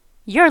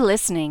You're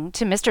listening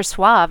to Mr.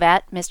 Suave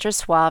at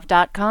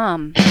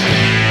MrSuave.com.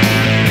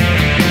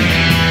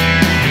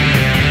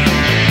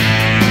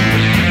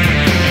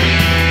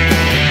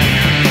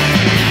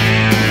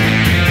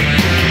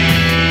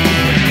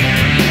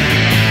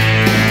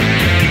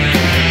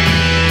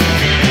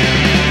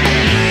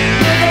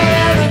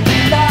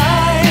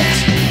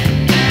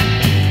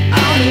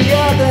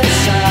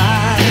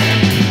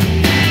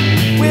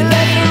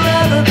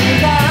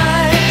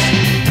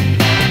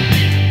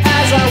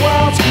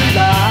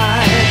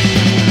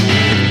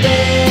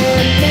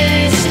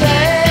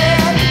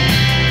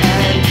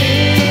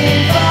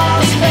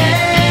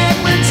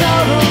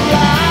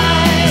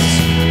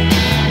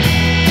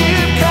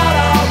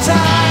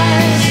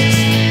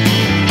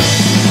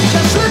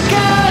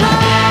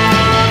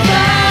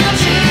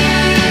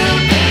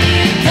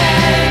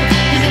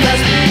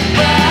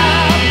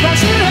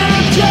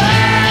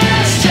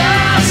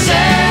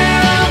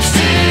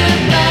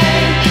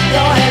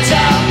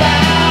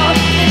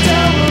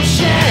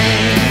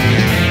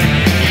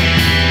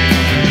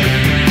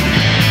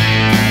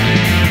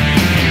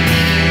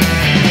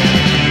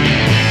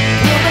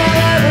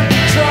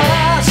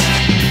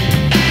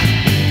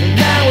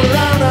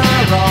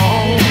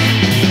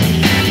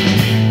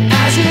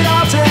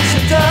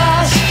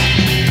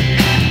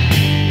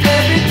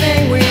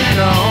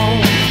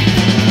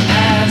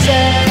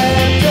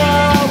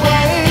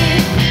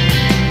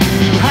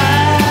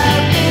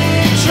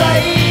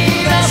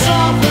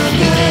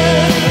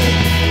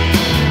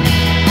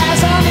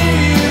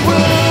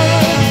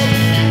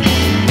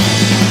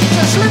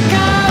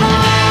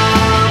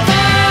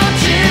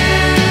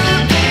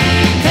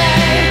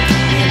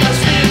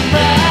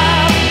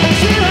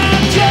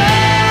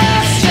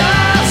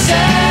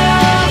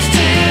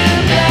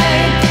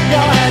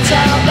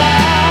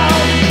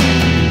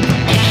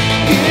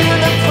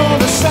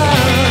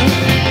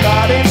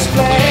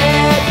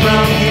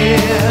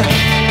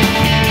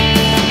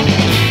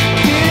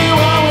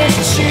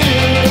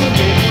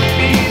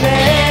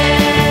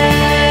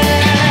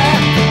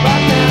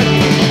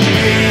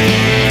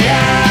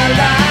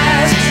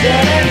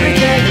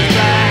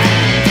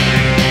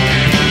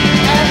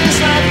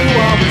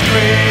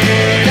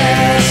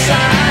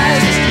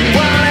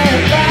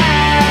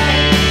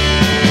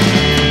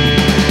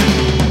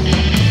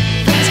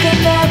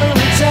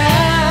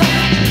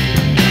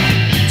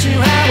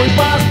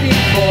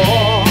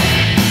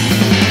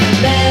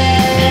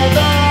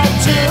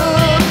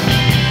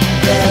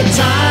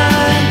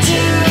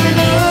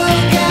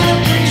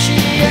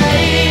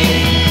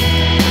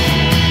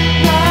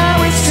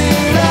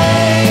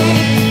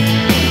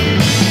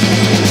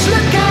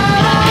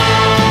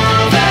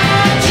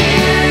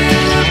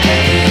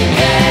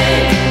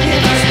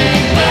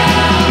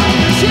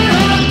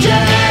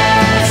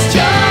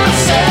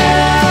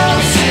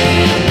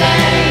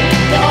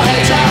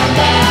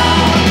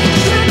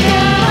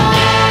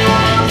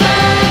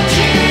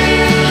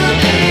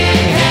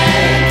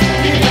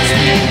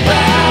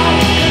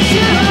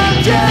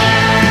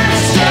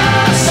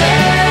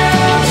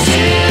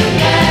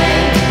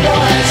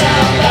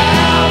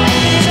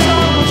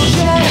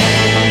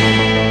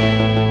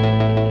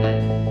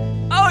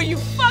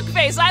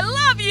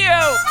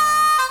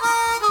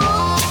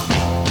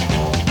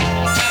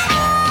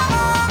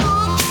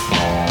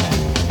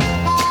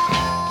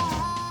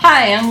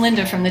 Hi, I'm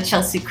Linda from the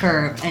Chelsea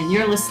Curve, and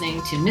you're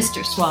listening to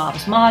Mr.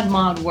 Suave's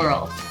Mod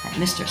World at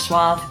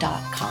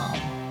MrSuave.com.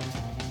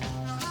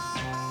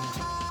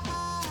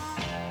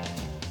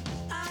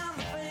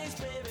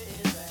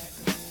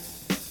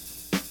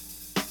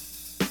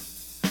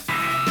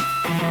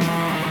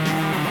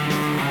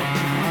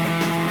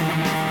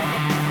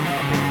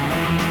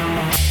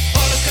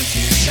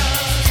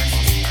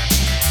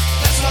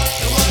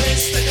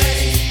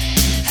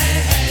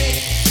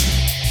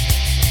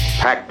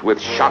 Packed with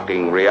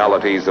shocking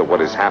realities of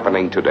what is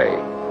happening today. I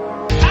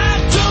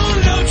don't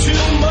know too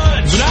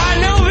much, but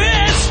I know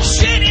this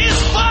shit is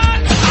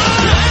fucked.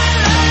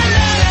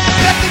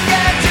 Let the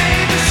guy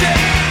take the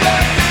shape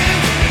of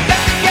things.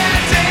 Let the guy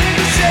take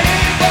the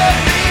shape of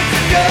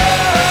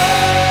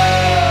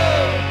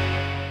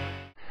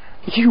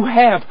things. You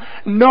have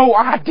no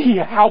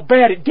idea how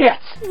bad it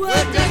gets. We're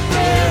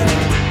desperate.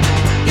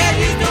 Get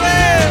used to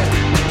it.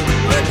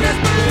 We're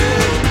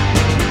desperate.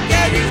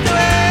 Get used to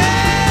it.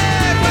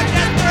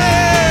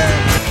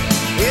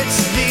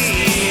 It's the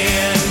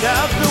end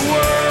of the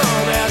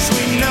world as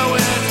we know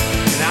it,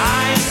 and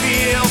I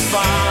feel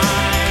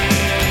fine.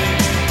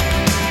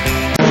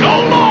 So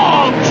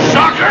long,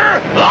 sucker!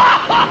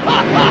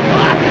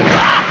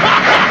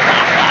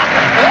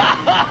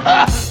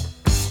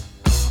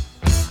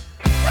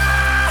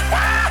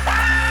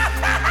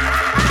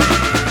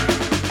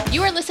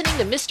 You are listening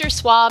to Mr.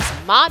 Suave's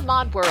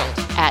Mod World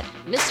at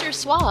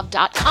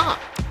MrSuave.com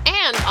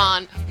and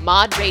on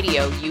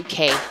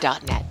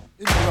modradiok.net.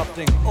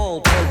 Interrupting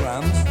all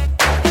programs.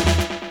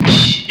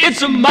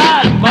 It's a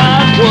Mod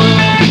World.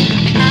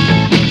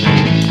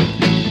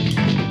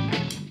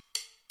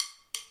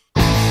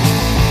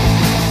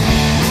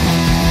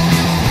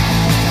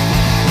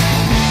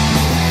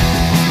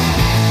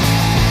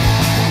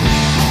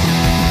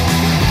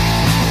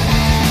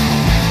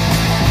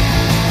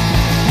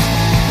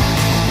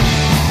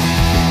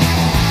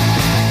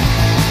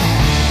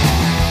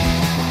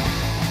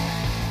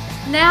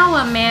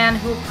 a man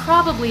who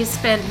probably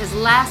spent his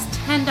last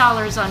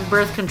 $10 on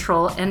birth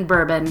control and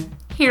bourbon.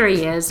 Here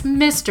he is,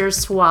 Mr.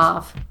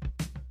 Suave.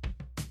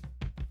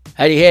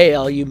 Howdy hey,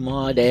 all you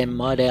mod and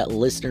modette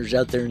listeners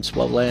out there in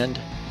Suaveland.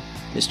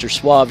 Mr.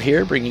 Suave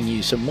here, bringing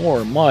you some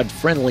more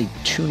mod-friendly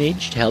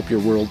tunage to help your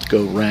world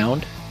go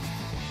round.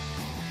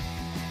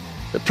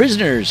 The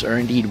prisoners are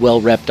indeed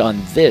well-repped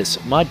on this,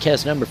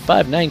 Modcast number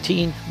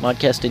 519,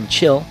 Modcast and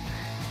Chill,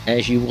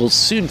 as you will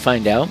soon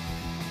find out.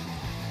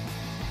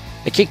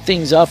 I kick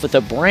things off with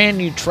a brand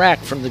new track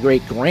from the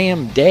great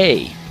Graham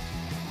Day.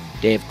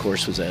 Day, of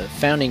course, was a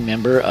founding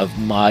member of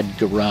mod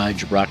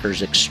garage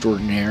rockers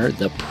extraordinaire,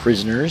 The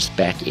Prisoners,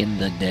 back in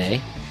the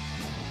day.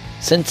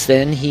 Since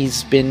then,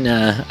 he's been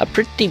a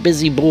pretty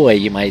busy boy,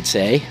 you might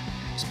say.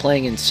 He's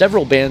playing in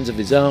several bands of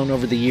his own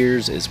over the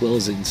years, as well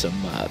as in some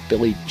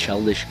Billy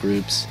Childish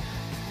groups.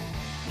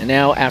 And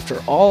now,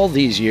 after all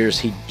these years,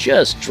 he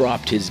just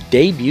dropped his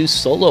debut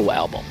solo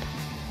album.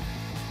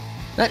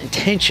 Not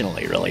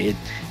intentionally, really. It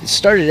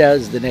started out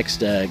as the next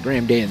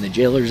Graham Day and the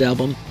Jailers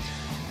album,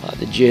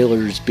 the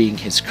Jailers being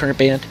his current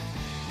band.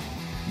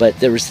 But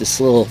there was this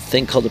little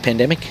thing called the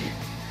pandemic.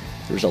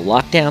 There was a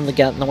lockdown that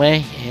got in the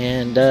way,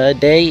 and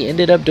Day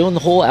ended up doing the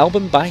whole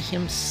album by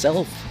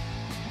himself.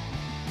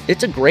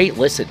 It's a great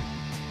listen.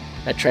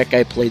 That track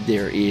I played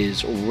there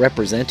is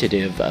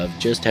representative of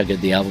just how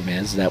good the album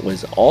is. That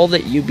was All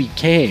That You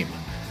Became.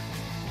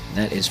 And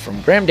that is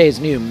from Graham Day's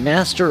new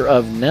Master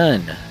of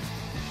None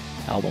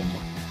album,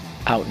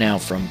 out now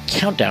from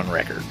Countdown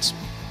Records.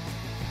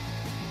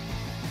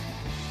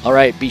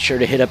 Alright, be sure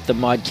to hit up the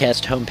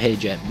Modcast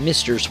homepage at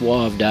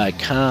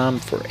MrSuave.com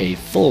for a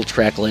full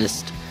track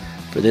list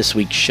for this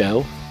week's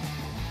show,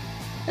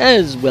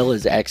 as well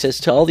as access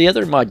to all the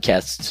other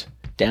Modcasts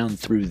down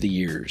through the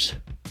years.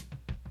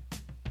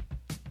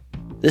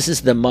 This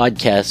is the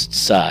Modcast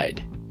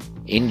side.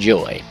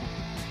 Enjoy.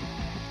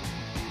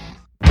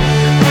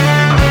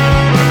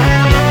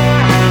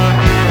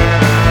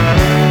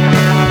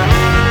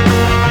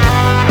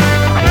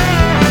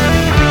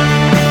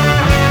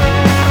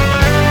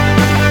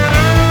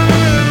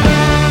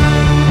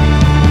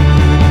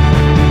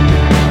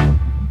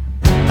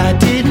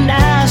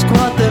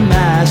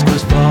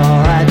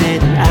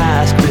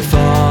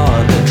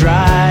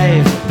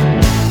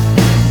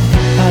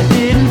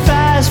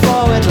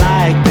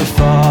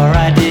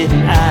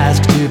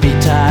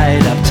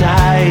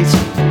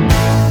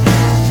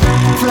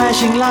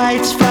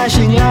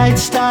 Flashing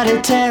lights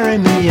started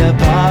tearing me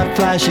apart.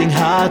 Flashing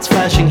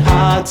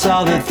hearts,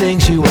 all the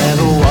things you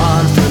ever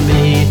want from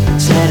me.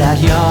 Set out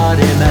your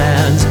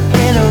demands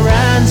in a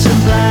ransom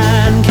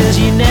plan, 'cause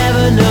you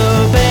never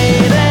know,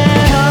 baby.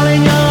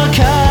 Calling all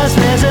cars,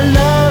 there's a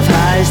love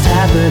heist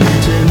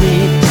happening to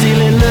me.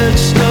 Stealing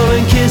looks,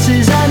 stolen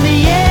kisses, I'm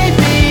the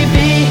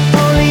ABB.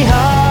 Only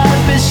hard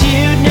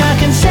pursuit now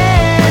can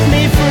set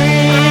me free.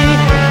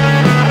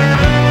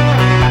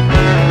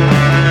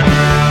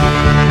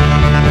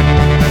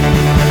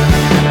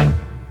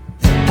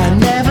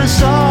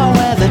 Saw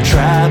where the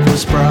trap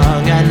was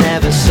sprung, I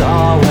never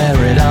saw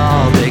where it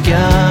all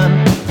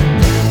begun.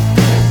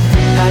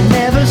 I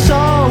never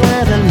saw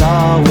where the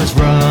law was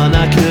run,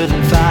 I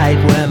couldn't fight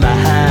when my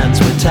hands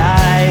were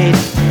tied.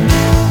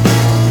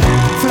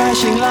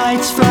 Flashing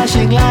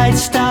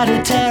lights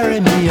started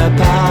tearing me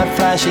apart.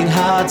 Flashing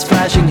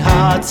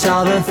hearts,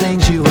 all the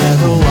things you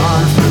ever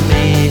want from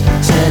me.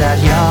 Set out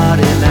your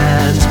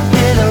demands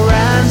in a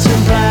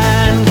ransom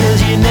plan,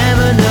 'cause you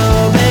never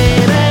know,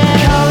 baby.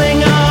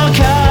 Calling all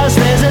cars,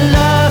 there's a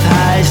love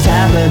heist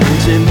happening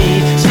to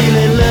me.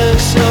 Stealing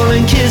looks,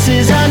 stolen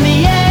kisses, I'm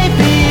the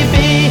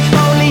ABB.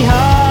 Only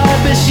hard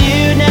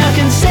pursuit now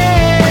can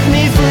set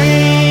me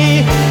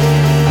free.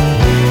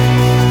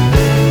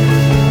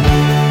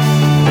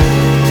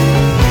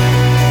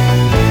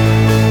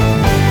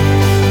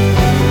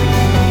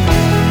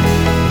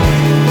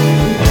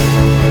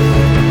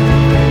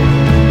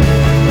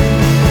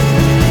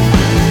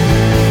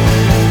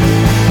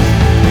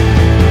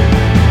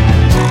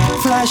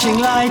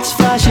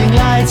 Flashing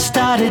lights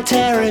started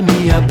tearing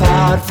me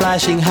apart.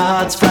 Flashing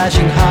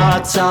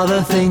hearts, all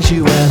the things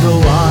you ever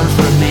want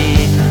from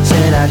me.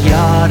 Set out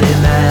your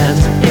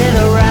demands in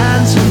a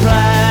ransom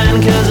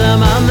plan, 'cause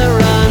I'm on the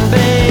run,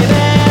 baby.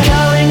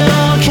 Calling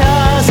all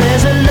cars,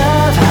 there's a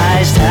love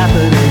heist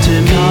happening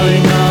to me.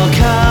 Calling all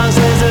cars,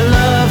 there's a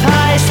love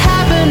heist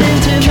happening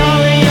to me.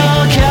 Calling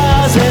all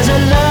cars, there's a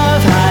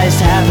love heist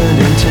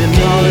happening to me.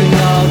 Calling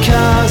all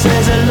cars,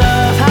 there's a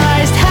love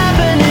heist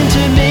happening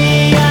to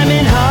me. I'm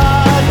in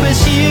hard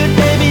pursuit,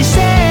 baby,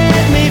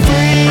 set me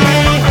free.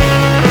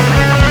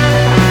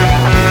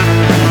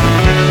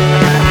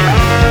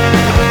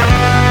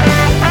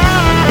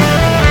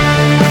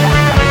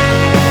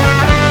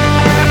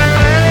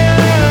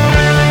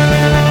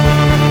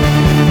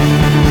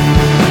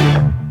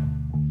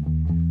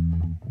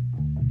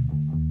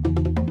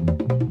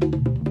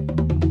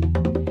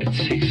 It's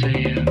 6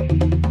 a.m.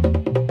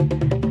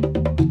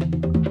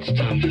 It's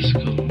time for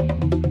school.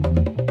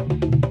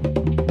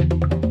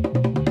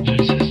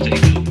 Just stay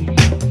cool.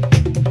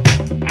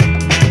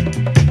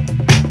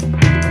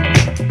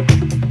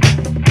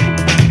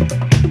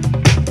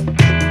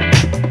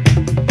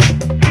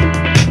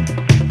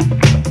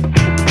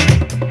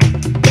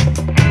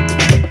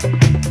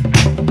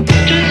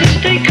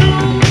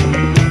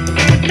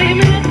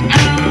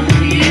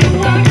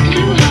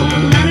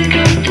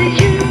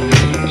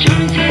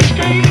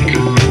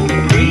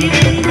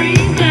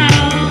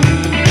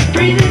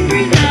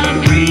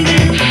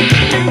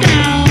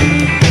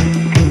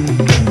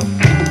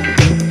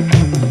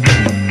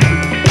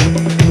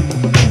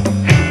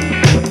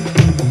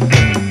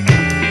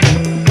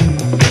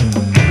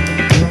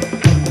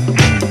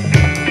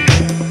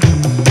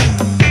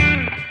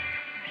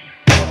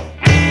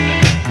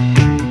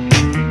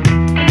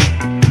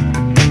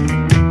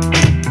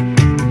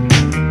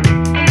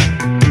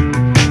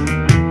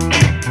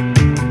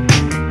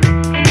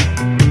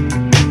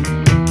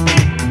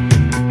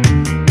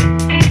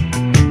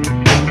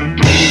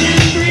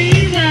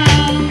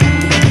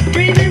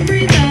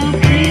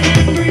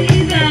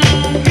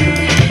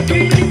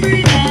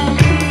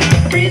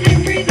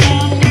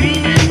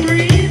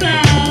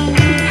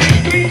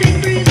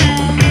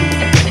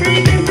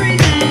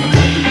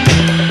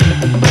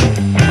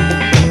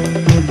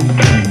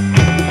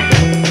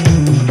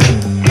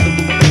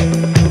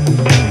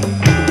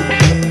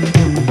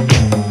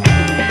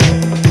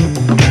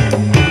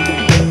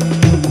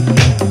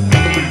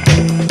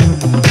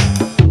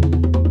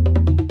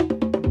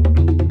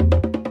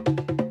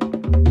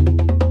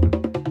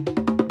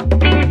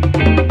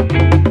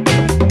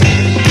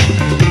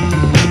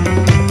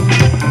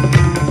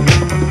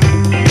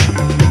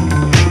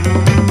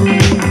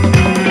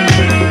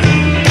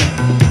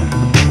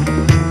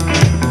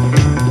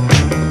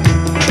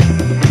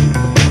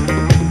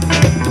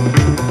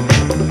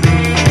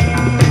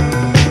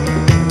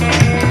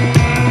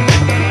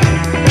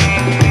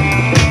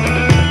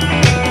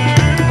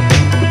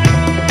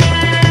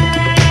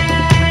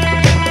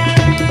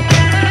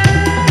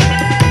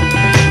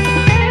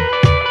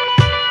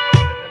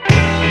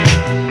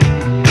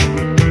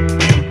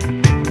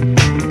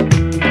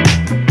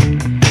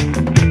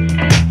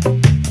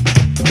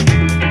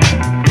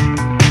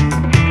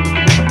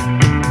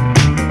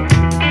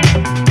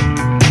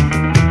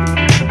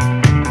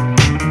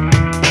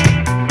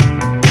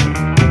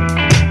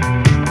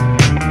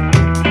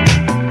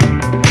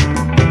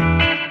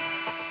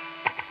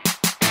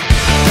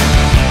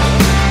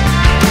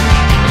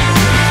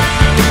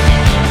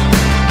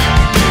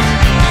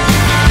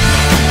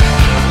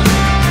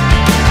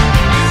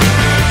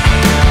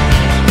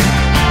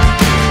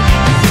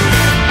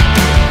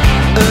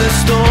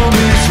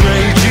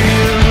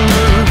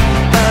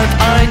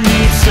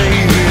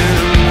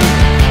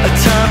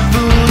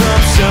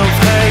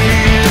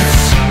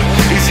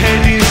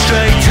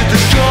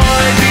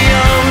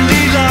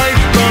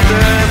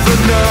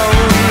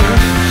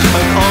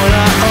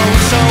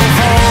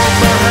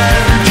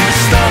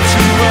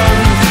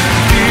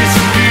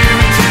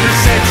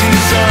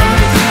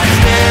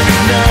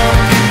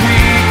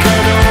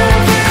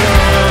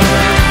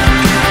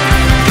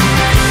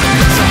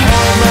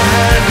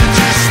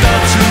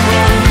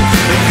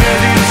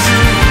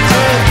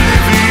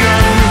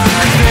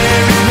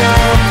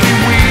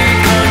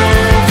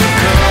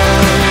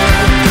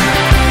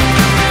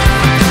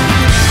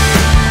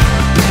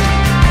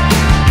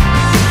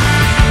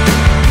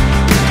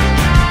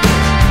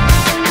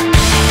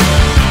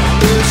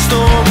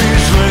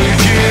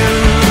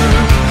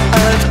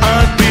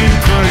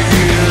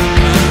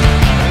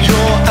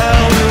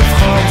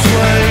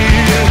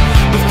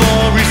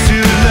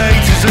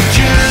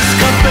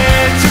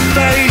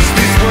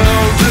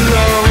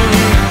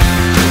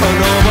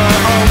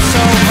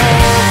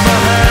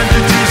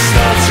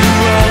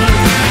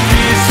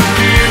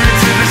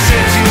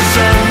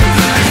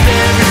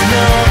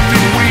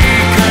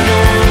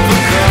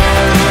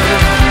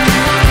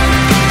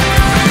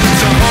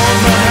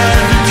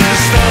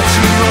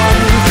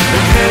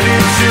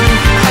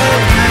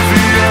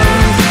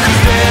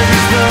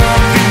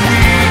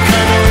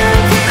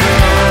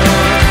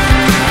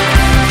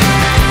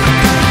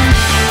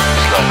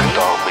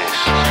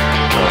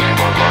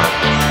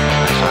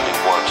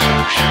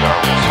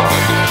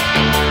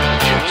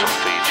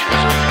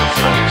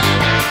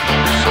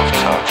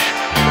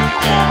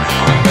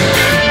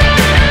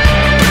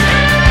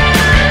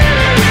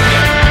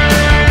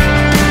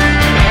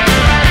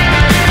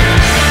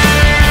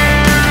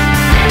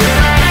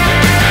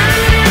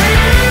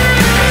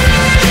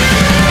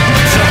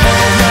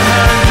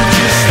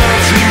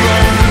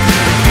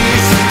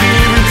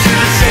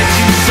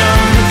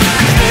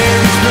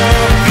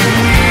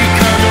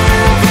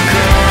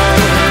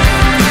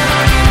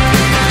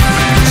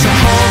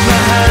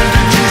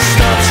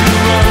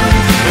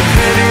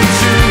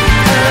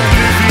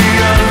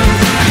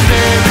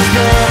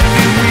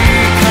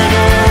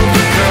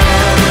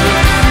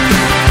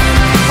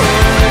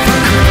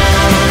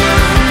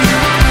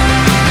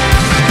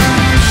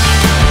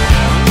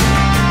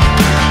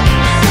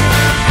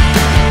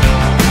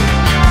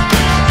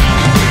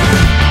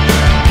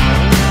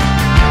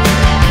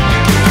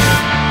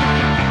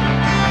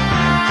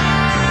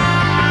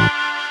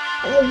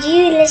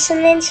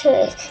 and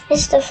Who's,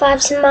 Mr.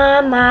 Frob's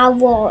Mama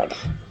World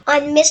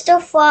on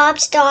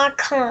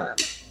MrFrobs.com.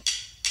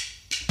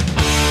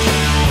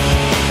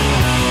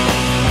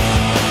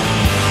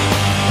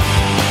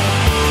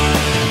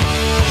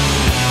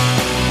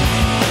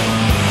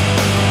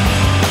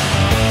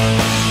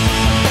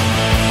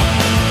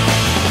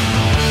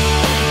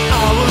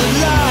 I would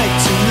like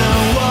to know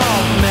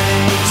what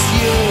makes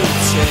you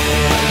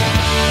tick,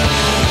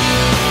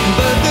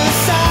 but the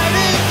sight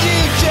of you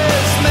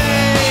just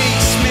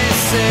makes me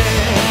sick.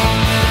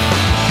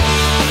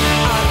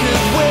 I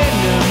could win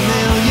 $1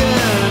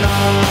 million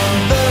on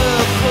the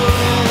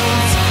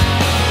books,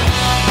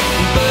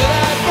 but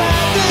I'd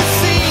rather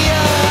see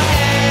your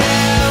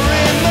hair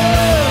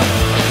remove.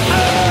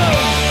 Oh,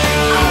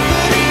 I've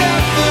had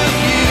enough of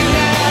you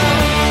now.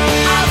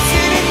 I've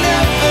seen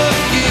enough of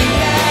you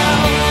now.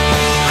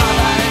 I've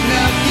had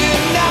enough, you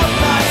know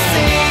my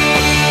scene.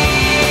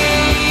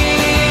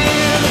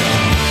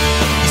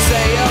 You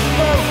say I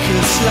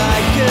focus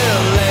like a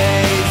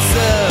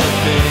laser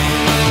beam.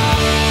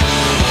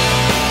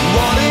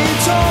 What are you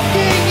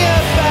talking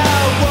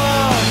about?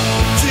 What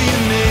do you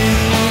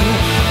mean?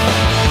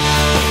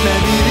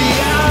 Maybe the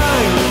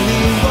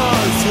irony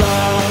was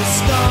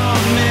lost on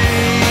me.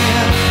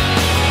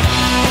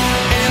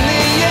 In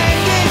the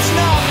end, it's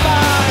not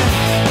my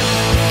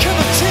cup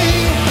of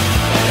tea.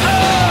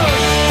 Oh,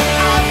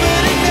 I've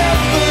had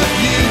enough of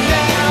you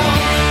now.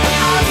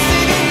 I've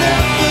seen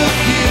enough of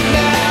you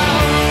now.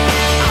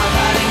 I've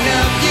had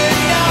enough, you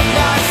know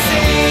my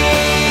scene.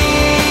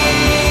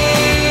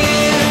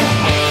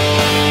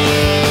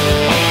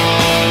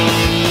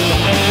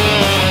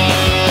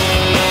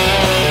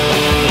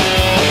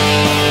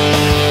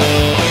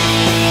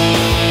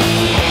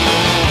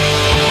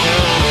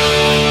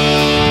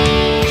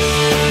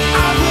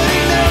 I've had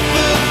enough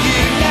of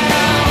you now.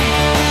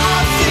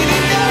 I've seen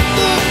enough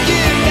of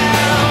you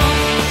now.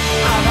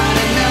 I've had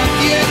enough,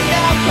 you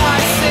know my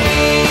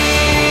scene.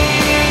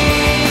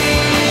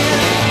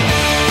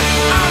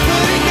 I've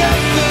had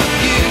enough of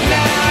you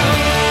now.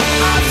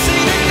 I've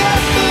seen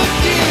enough of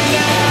you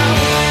now.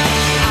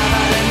 I've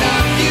had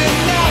enough, you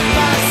know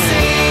my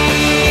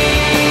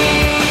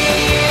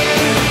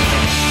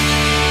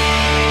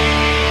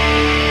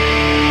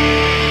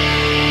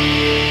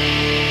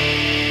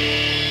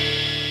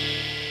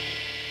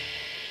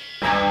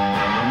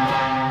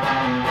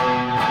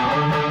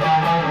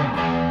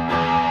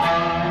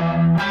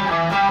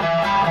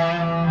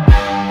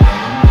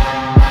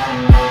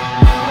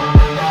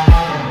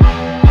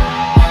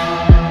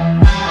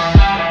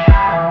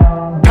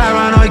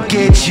Paranoid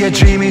gets your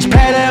dreamings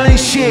peddling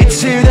shit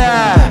to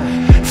the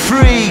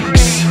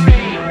freaks.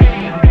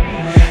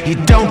 You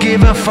don't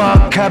give a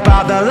fuck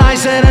about the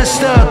lies that are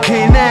stuck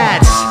in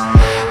that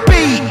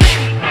beak.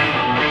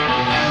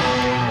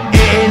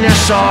 Eating the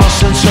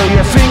sauce until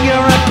your finger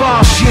and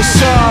boss, you're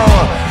so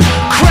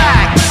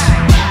cracked.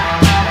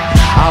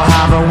 I'll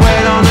have a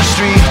wait on the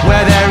street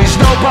where there is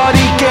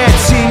nobody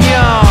getting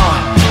your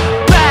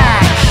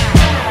back.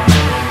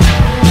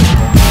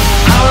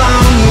 How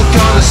long you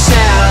gonna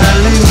sell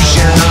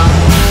illusion?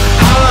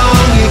 How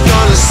long you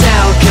gonna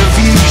sell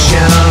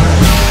confusion?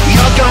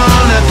 You're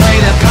gonna pay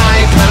the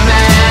piper,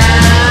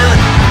 man.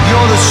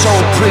 You're the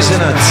sole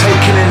prisoner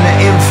taken in the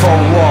info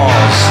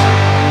wars.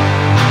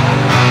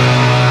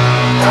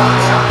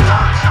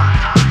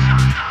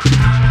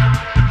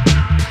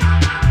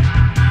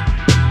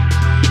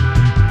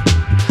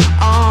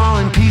 All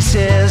in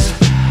pieces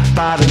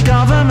by the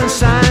government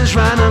signs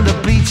ran under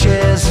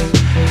bleachers,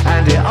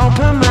 and it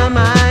opened my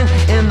mind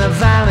in the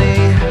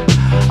valley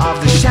of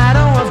the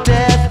shadow of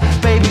death.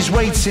 Baby's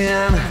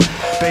waiting,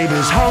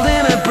 baby's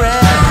holding her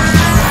breath.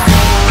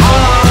 How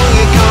long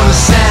you gonna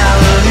sell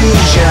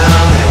illusion?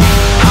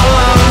 How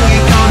long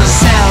you gonna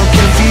sell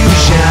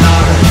confusion?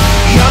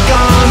 You're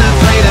gonna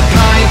pay the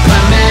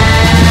piper,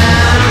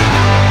 man.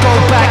 Go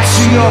back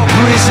to your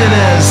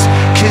prisoners,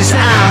 'cause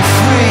I'm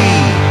free.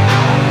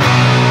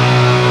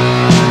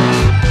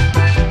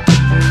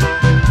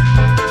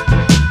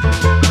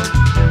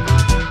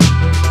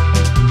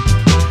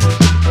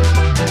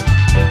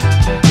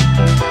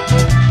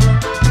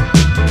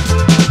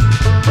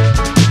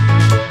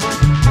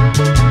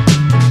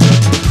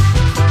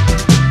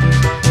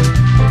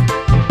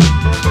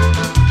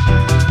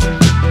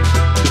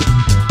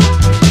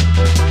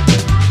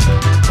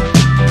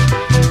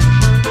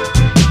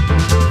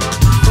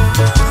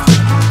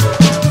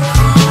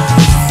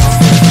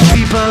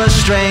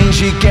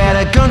 You get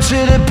a gun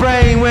to the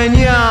brain when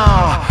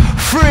you're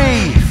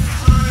free.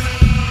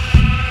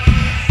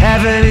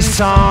 Heaven is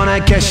torn, I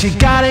guess you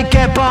gotta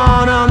get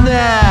born on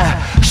the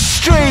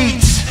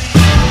street.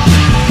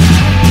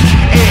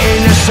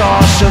 Eating the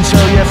sauce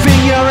until you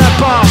think you're a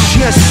boss.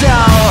 You're so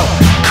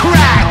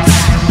cracked.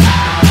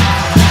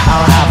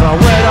 I'll have a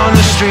word on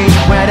the street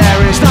where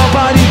there is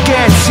nobody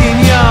getting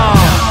your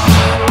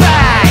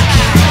back.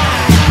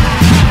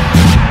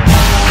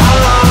 How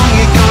long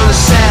you gonna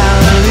sell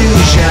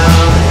illusion?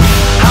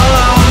 How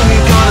long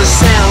you gonna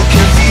sell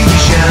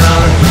confusion?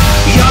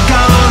 You're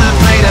gonna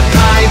pay the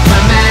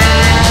piper,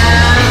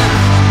 man.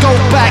 Go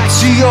back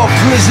to your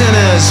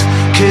prisoners,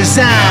 'cause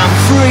I'm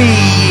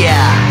free.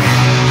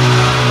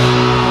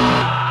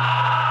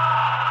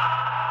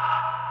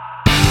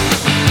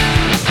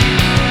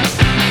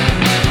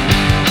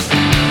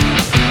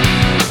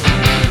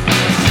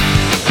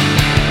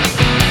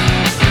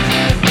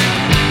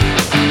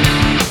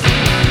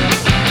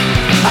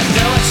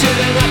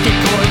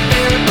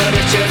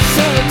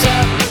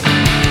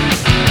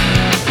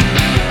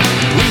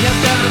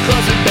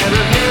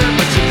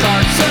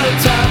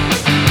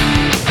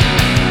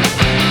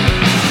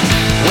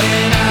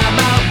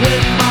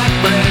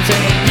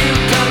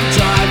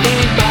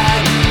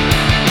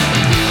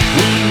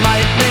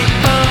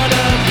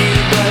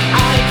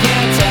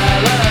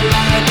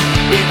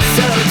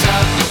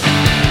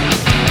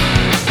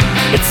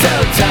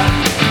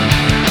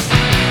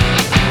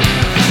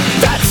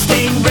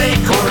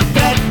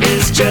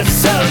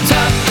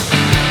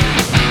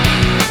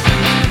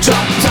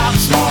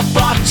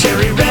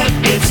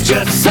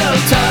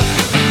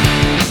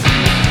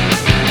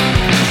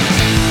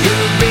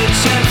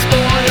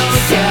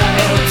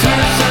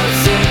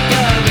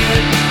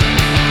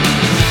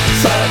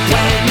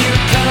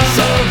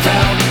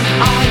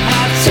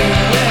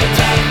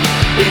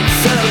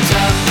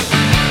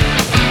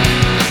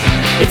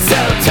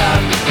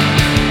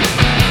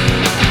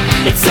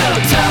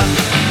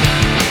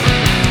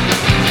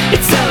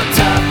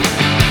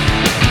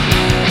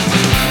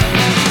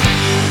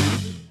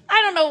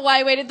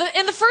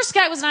 And the first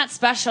guy was not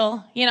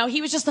special. You know,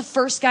 he was just the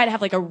first guy to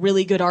have like a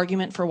really good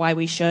argument for why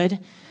we should.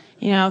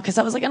 You know, because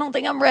I was like, I don't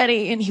think I'm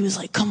ready. And he was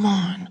like, come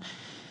on.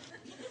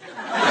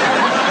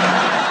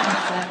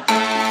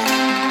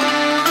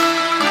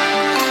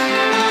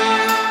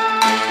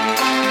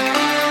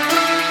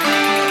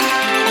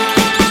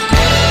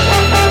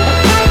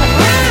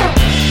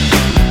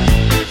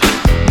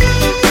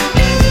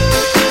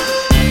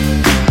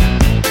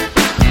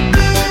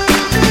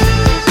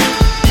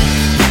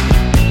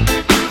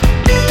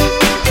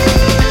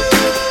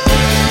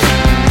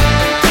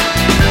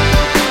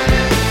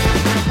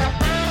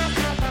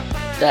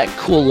 That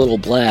cool little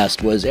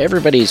blast was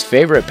everybody's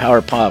favorite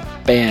power pop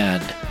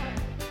band,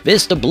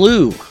 Vista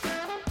Blue.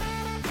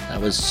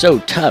 That was So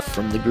Tough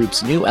from the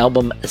group's new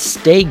album,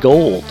 Stay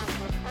Gold.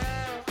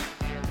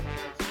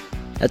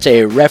 That's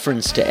a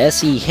reference to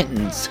S.E.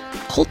 Hinton's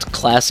cult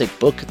classic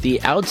book,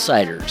 The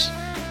Outsiders.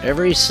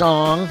 Every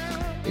song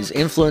is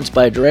influenced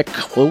by a direct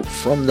quote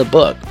from the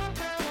book.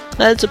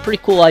 That's a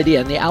pretty cool idea,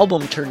 and the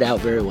album turned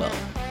out very well.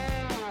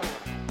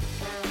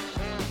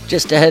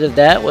 Just ahead of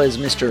that was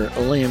Mr.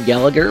 Liam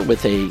Gallagher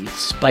with a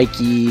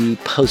spiky,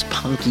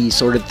 post-punky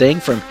sort of thing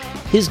from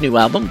his new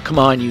album, Come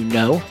On You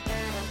Know.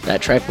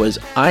 That track was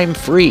I'm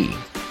Free.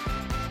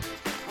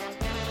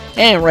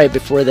 And right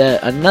before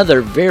that,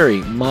 another very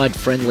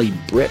mod-friendly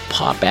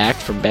Brit-pop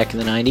act from back in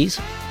the 90s.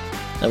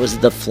 That was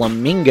the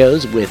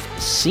Flamingos with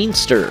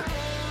Scenester.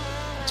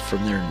 It's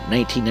from their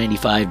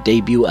 1995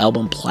 debut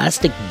album,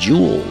 Plastic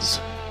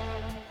Jewels.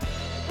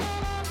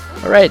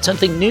 Alright,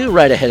 something new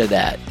right ahead of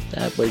that.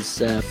 That was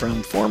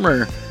from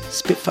former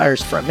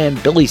Spitfires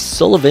frontman Billy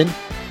Sullivan.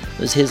 It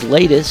was his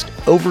latest,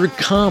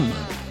 Overcome.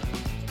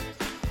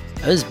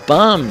 I was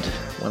bummed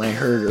when I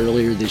heard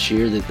earlier this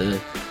year that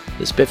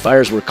the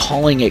Spitfires were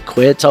calling it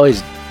quits.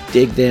 Always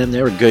dig them,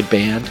 they were a good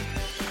band.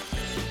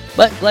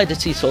 But glad to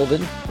see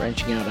Sullivan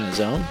branching out on his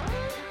own.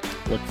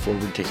 Look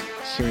forward to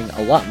hearing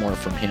a lot more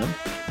from him.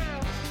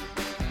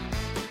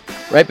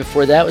 Right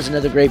before that was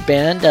another great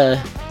band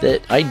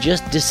that I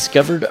just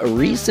discovered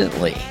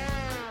recently.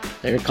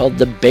 They're called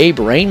the Babe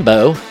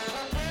Rainbow.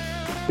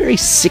 Very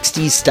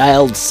 60s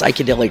styled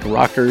psychedelic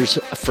rockers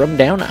from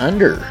down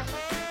under.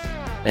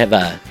 They have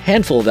a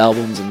handful of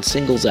albums and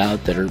singles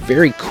out that are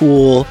very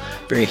cool,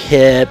 very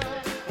hip,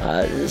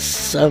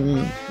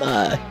 some,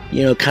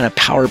 kind of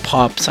power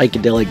pop,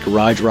 psychedelic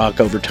garage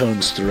rock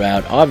overtones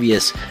throughout.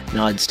 Obvious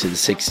nods to the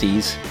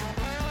 60s.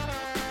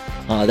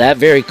 That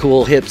very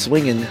cool, hip,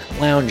 swinging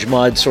lounge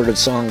mod sort of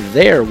song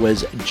there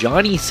was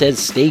Johnny Says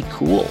Stay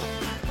Cool.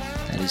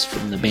 That is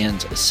from the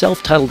band's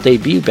self-titled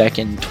debut back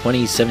in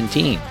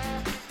 2017.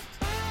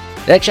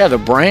 They actually have a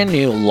brand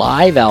new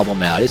live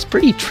album out. It's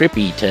pretty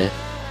trippy,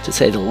 to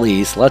say the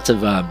least. Lots of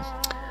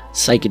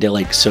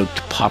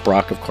psychedelic-soaked pop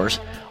rock, of course.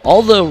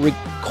 Although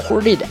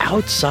recorded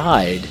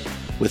outside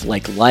with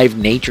like live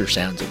nature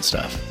sounds and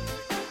stuff.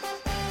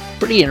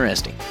 Pretty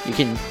interesting. You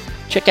can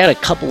check out a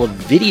couple of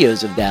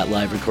videos of that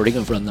live recording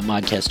over on the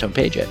Modcast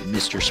homepage at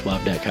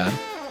MrSwab.com.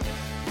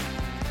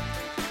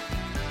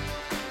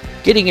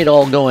 Getting it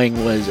all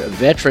going was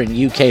veteran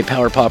UK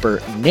power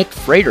popper Nick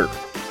Frater.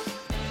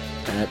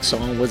 That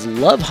song was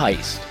Love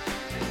Heist,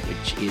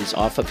 which is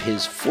off of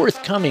his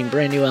forthcoming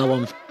brand new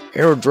album,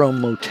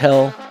 Aerodrome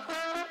Motel.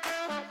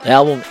 The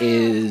album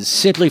is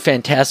simply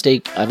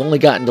fantastic. I've only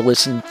gotten to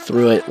listen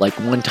through it like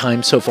one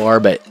time so far,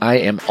 but I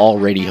am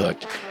already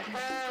hooked.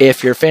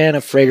 If you're a fan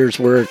of Frater's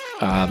work,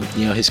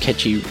 his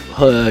catchy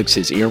hooks,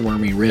 his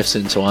earwormy riffs,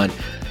 and so on,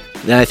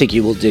 then I think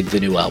you will dig the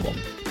new album.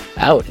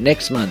 Out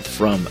next month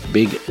from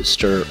Big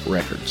Stir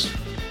Records.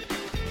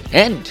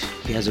 And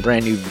he has a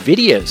brand new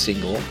video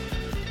single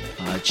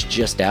March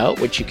just out,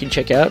 which you can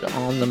check out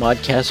on the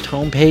Modcast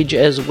homepage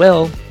as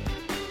well.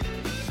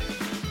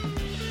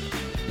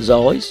 As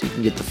always, you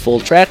can get the full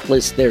track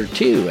list there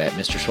too at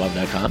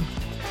MrSwab.com.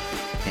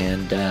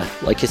 And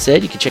like I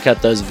said, you can check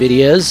out those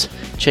videos.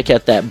 Check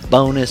out that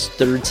bonus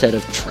third set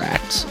of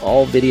tracks.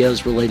 All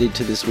videos related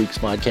to this week's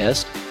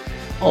Modcast.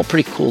 All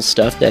pretty cool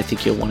stuff that I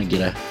think you'll want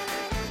to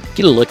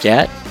get a look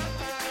at.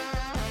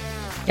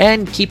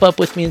 And keep up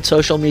with me in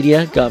social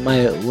media. Got my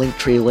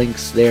Linktree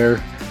links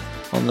there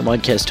on the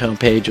Modcast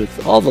homepage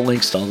with all the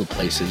links to all the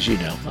places. You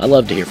know, I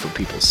love to hear from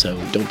people, so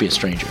don't be a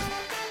stranger.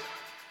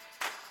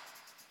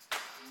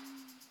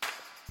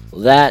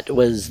 That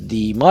was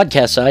the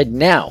Modcast side.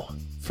 Now,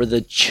 for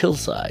the chill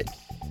side.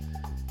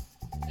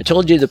 I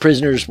told you the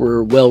prisoners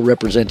were well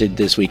represented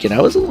this week, and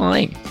I wasn't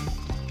lying.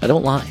 I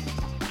don't lie.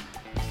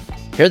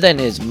 Here then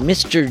is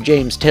Mr.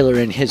 James Taylor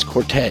and his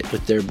quartet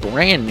with their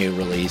brand new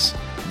release,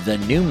 The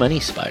New Money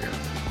Spider.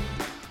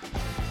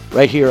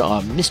 Right here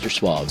on Mr.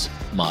 Suave's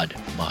Mod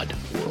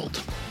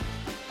World.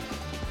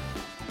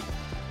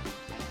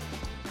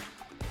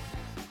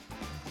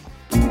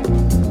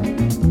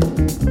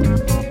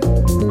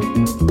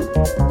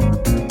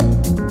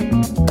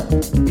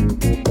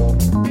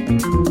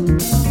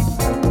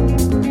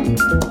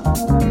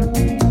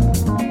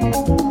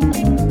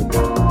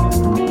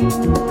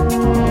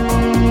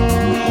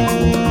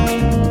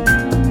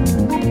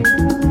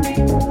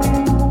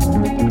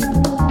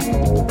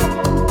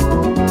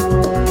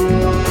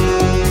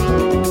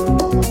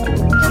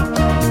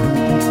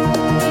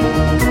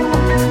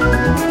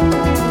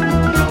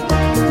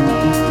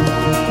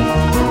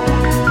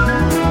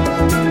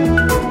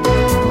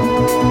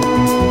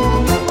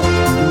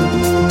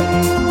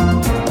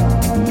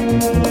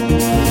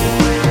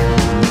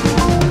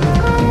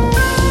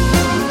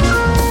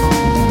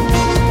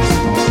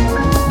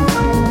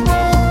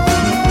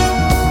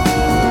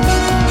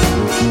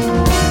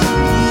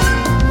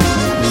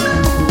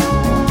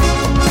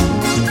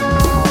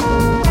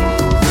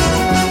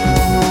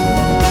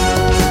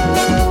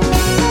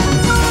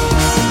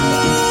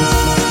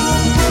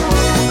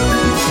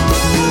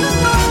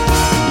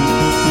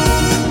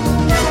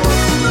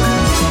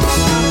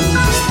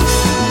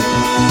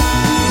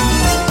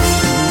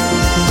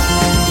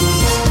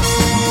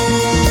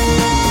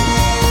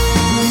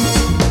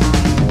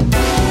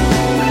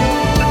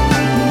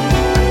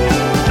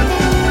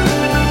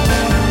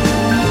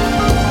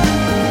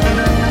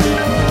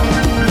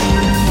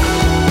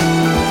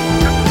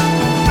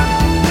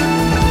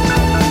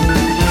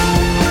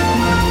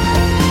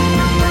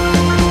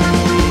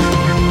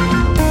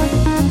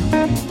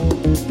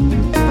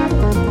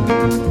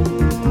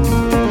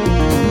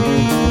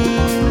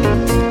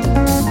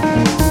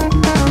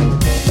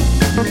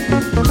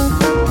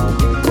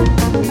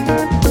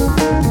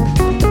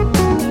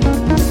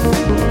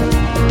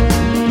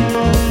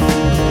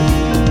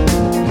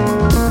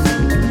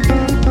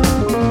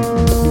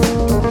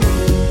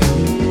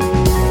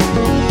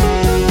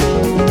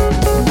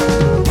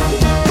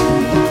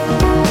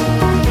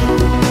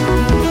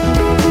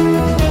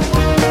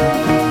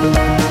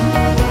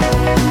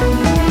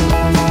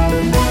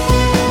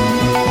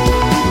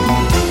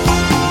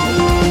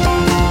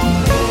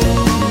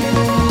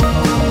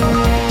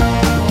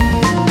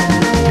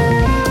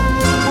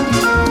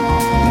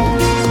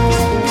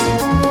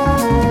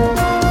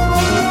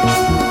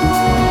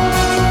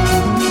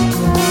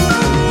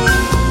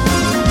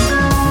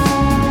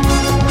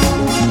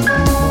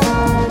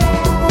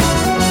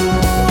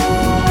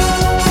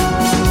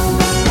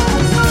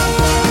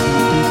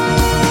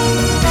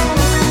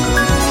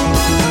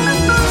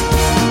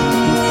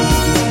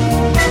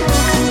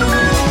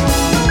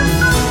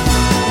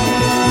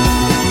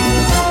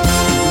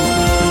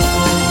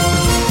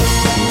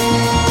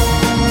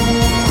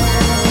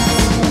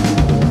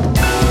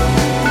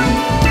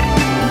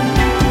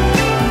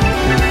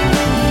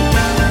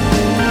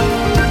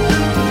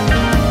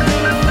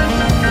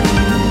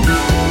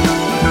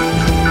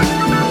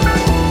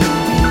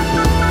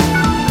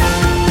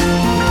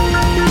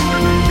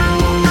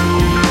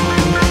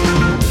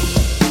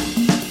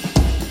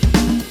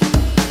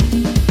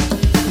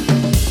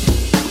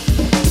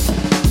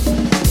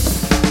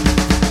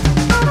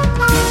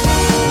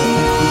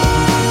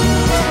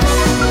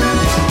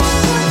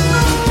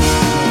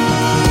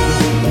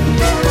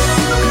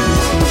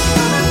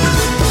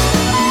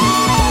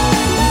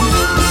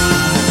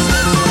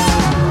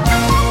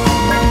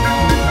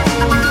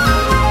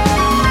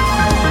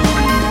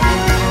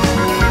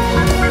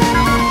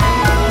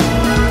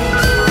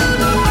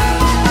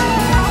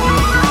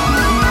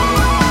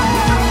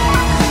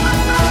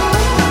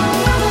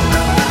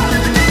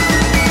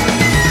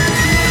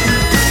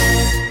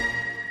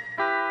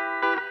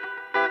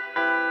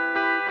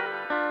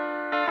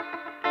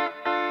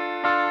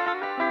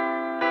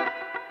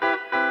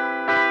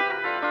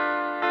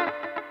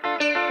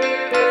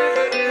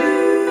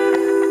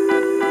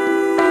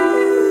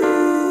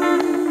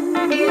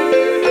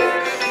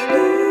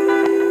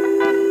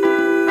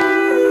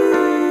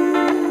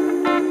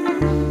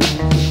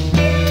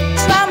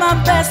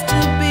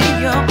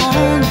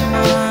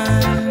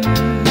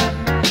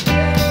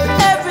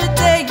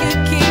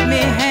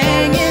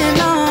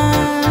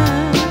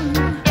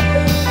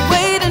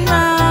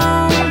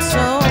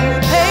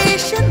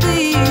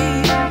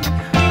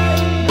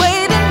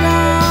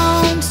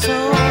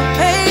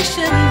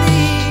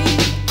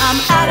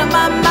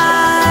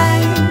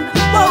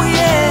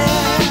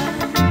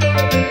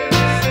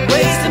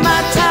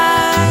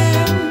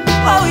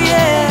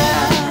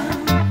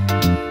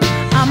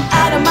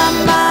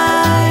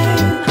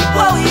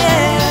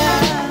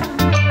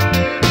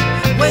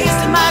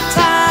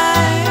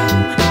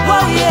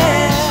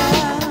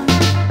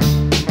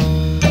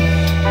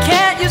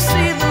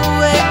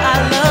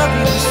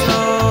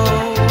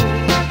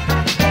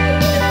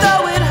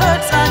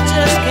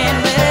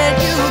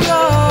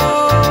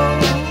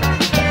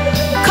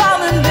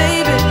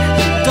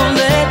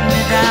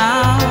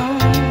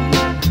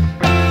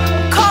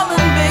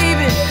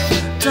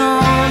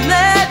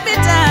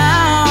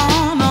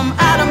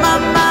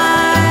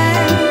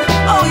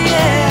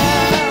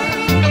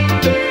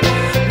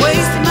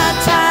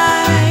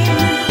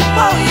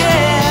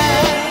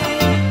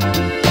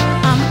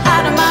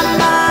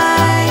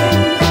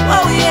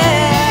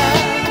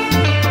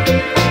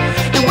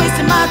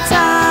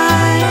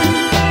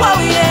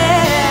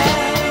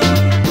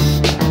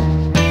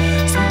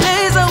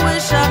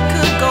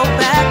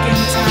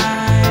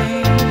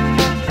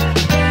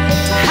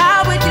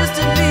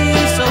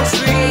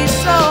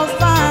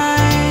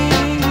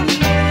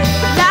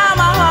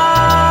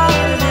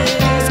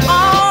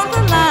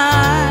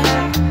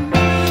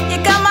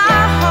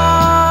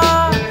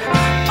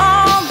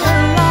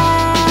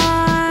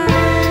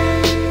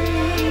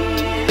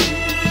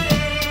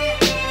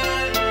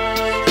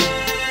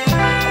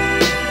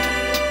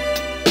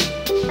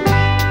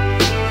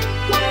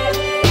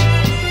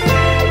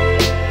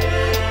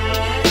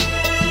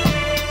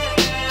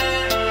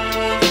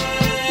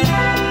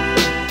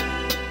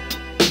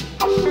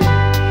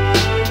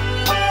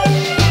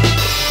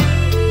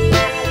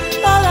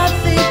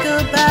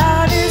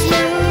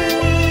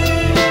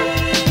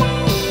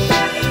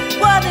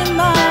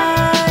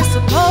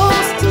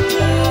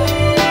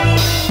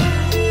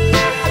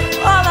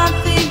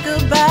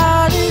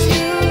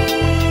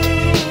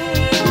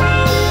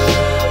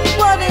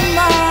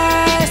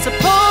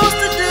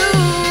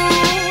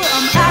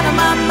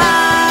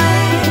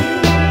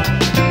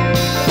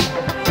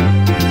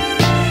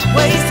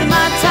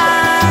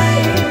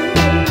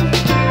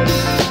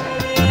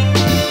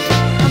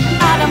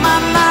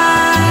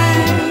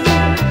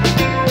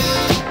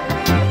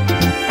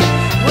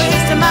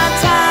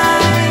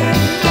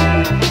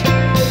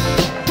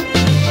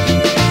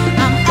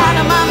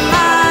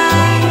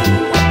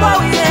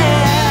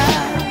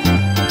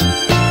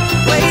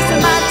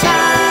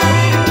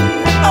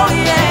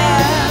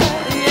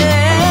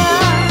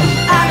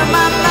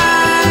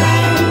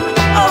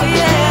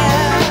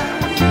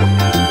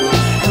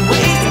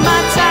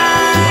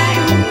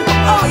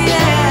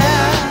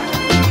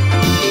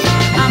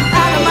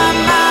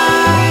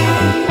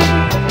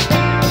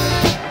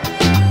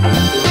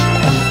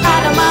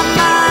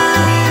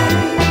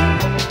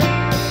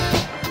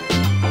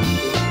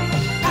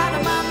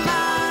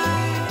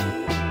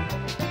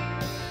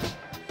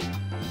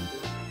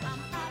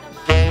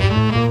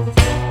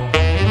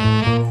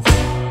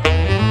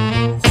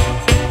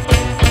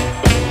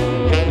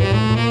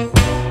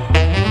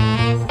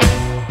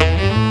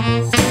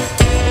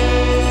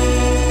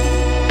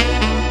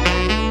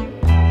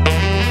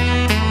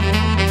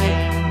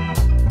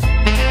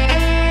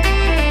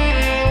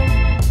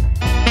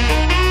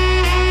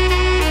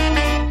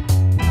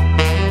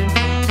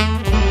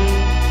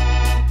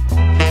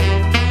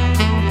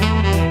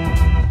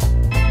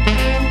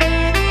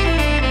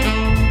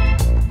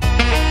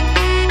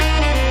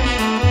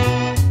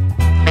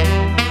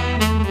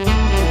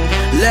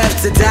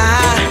 left to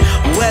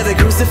die. Where they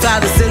crucify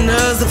the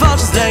sinners, the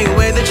vultures laying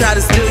away, they try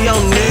to steal your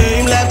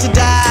name. Left to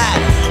die.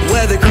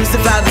 Where they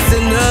crucify the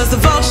sinners, the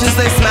vultures,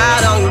 they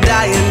smile on your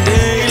dying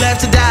day. Left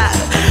to die.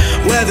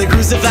 Where they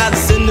crucify the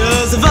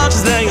sinners, the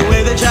vultures laying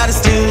away, they try to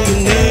steal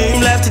your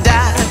name. Left to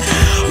die.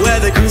 Where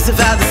they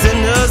crucify the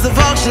sinners, the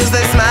vultures,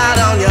 they smile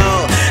on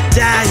your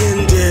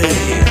dying day.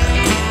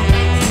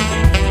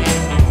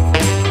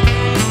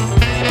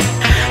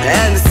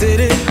 And the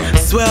city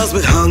swells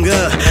with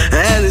hunger,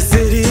 and the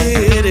city,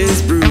 it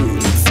is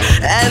bruised.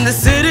 And the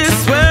city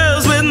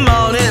swells with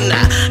mourning,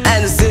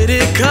 and the city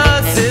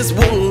cuts its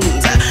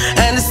wounds.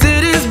 And the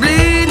city's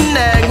bleeding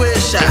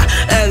anguish,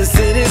 and the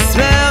city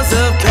smells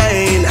of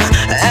pain.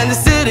 And the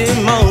city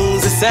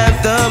moans its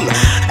anthem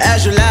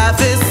as your life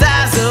is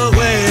sighs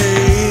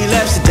away.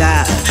 Left to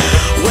die.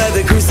 Where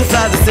they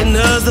crucify the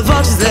sinners, the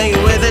vultures laying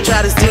away, they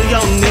try to steal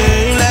your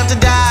name. Left to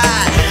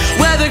die.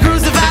 Where they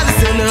crucify the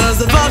sinners,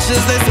 the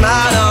vultures, they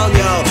smile on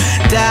your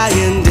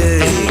dying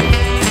day.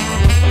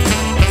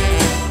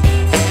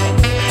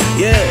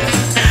 Yeah.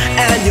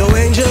 And your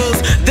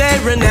angels, they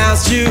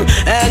renounced you,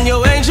 and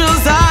your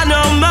angels are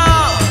no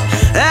more.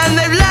 And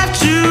they've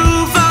left you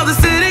for the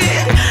city,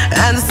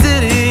 and the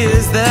city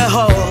is their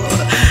whore.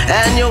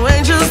 And your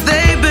angels,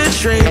 they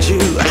betrayed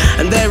you,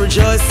 and they're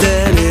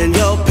rejoicing in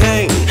your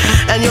pain.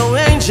 And your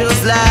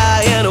angels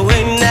lying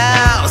away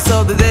now,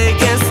 so that they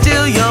can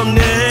steal your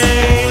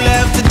name.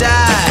 Left to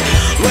die.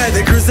 Where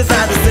they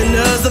crucify the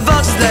sinners, the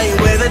vultures lay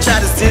away, they try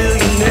to steal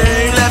your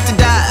name. Left to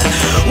die.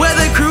 Where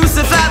they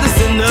crucify the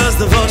sinners,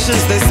 the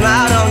vultures, they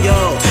smile on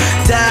your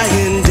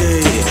dying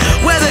day.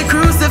 Where they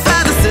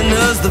crucify the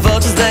sinners, the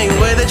vultures lay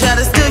away, they try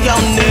to steal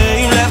your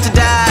name. Left to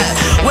die.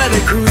 Where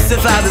they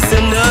crucify the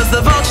sinners,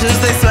 the vultures,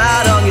 they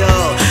smile on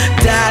your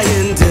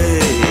dying day.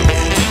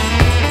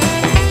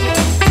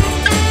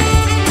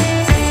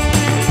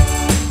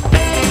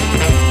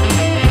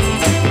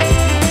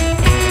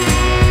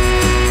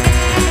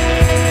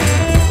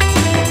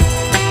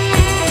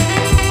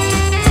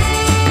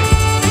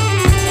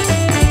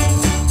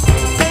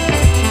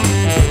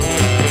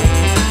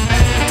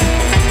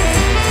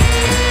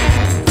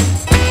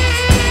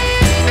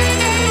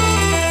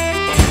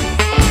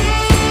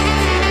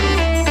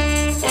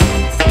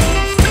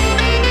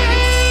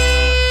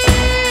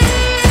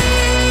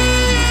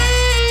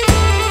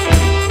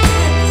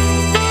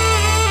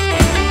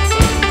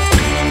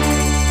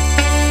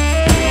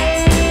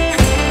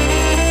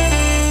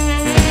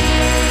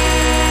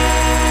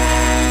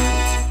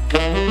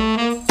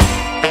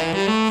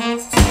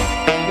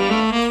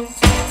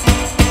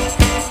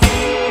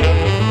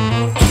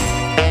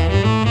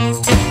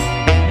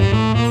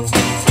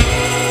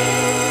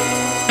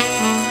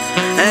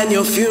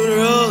 Your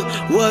funeral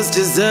was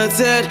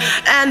deserted,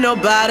 and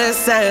nobody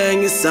sang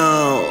your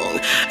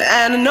song,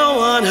 and no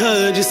one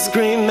heard you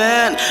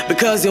screaming,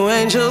 because your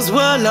angels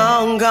were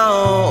long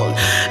gone.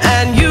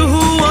 And you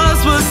who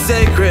once was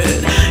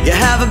sacred, you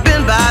haven't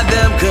been by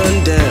them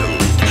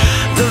condemned.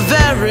 The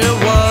very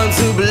ones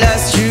who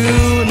blessed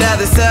you, now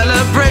they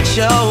celebrate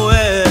your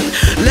win.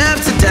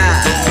 Left to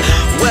die.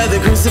 Where they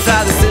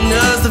crucify the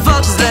sinners, the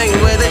vultures laying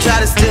away, they try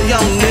to steal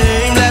your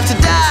name. Left to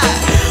die.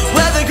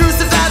 Where they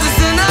crucify the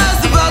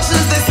sinners, the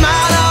vultures, they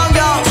smile on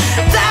your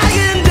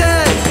dying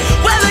day.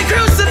 Where they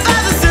crucify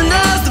the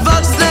sinners, the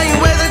vultures laying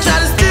away, they try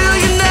to steal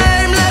your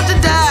name. Left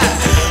to die.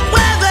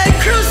 Where they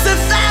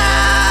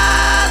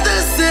crucify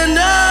the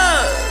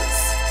sinners,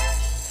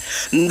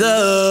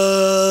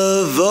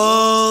 the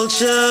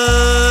vultures,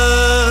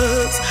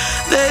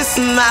 they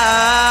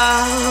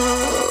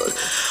smiled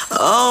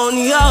on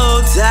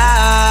your dying day.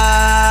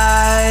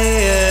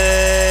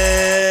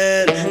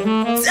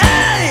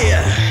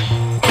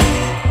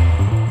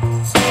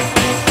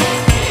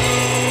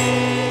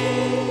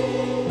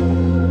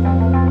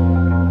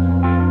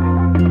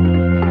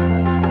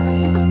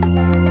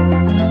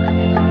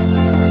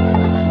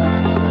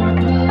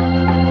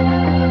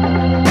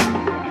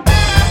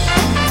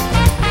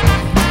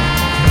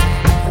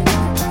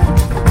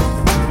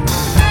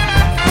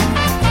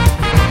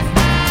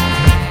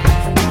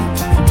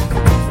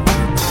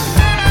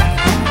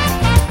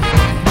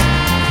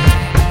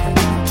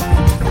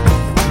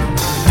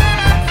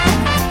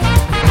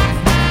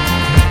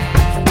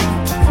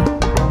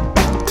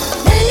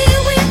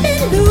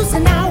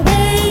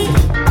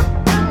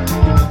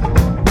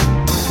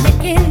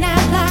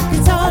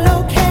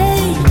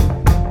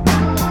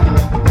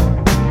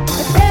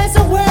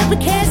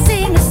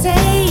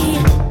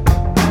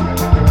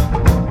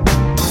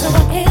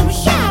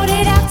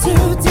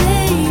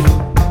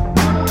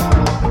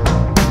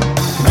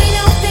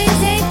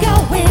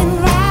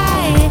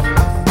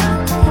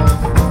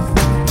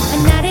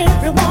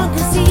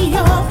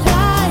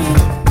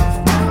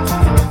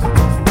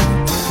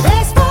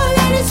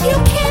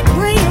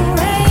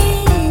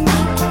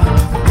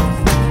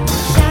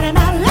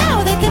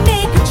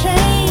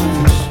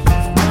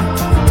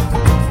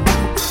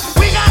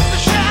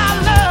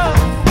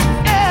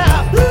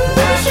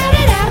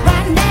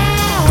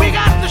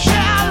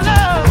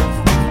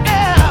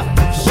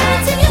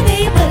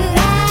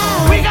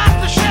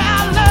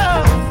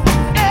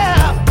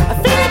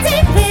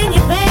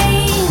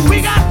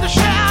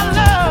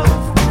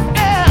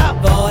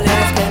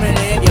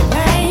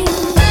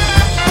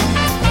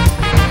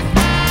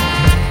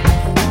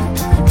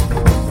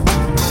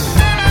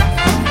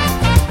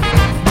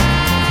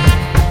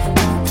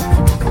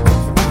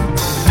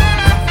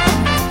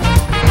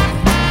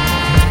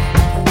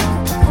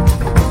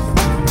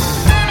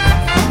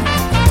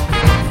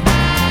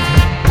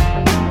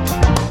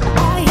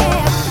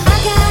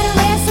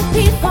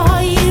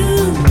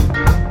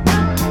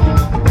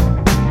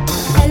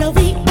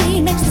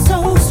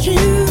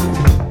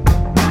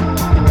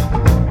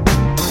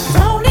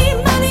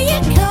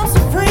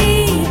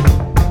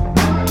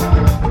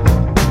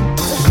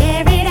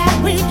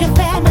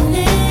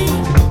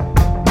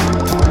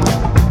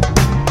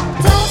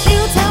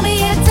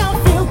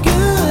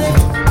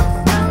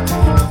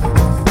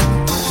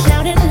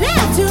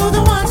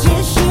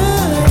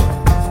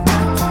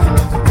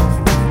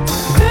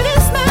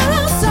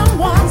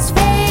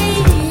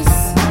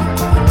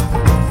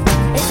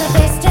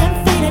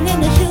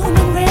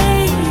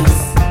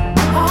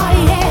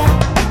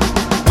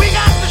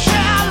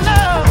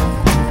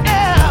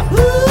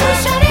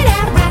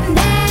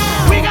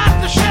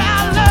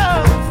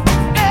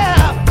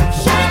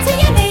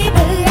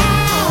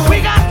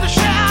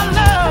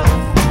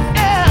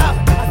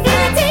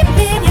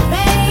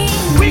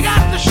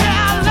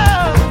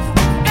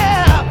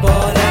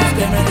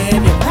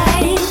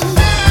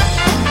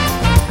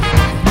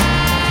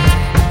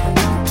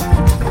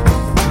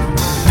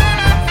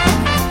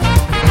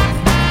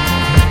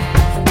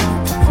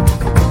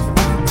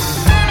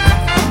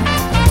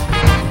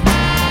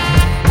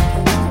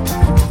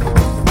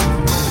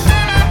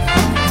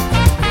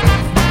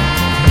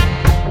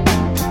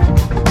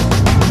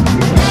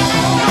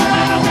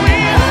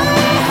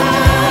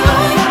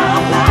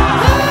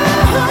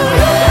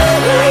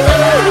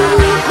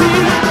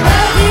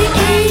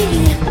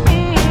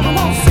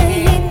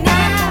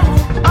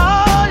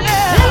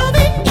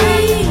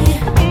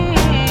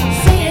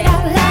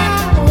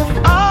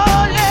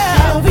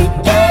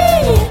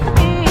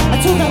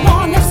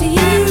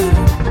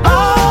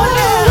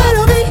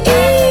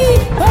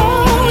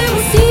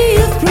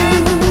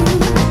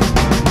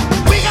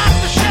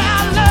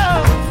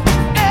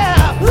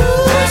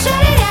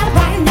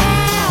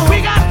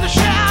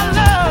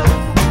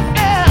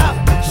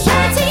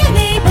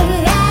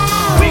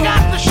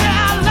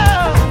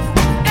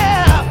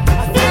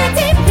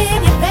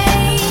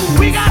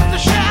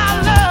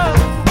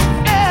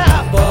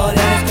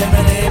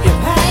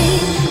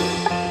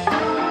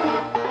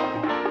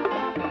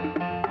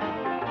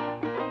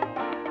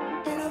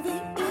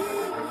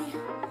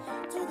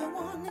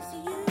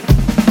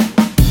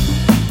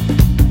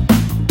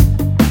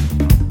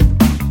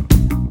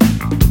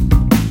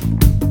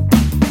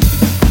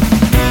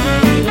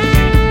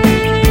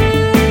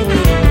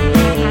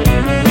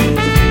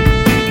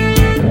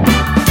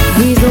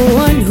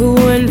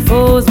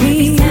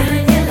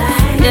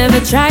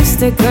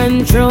 to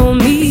control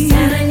me.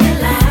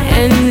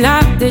 And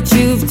like that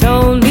you've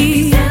told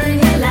me.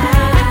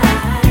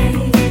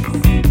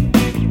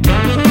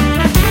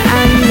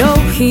 I know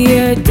he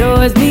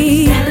adores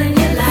me.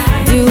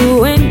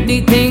 Do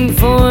anything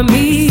for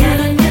me.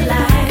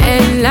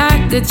 And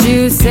like that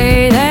you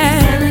say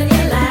that.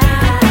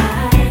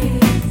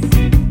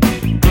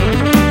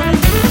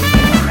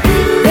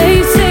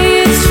 They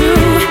say it's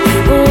true.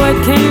 What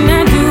can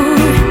I do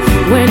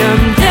when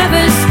I'm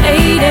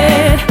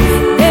devastated?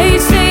 They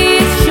say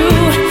it's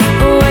true.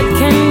 What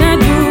can I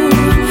do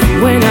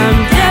when I'm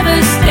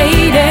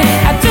devastated?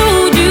 I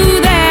told you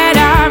that I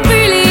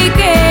really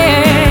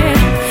care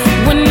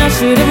when I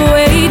should have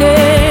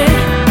waited.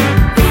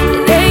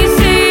 They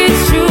say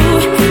it's true.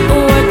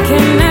 What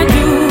can I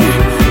do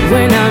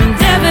when I'm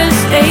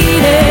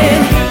devastated?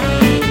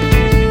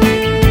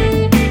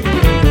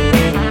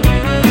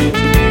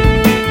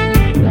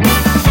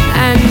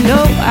 I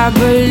know I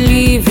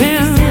believe him.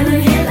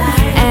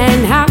 And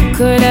how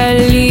could I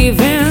leave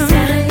him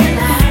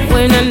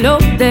when I know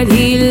that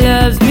he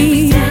loves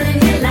me?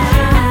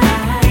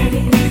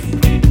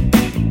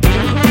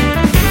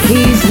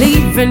 He's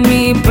leaving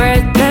me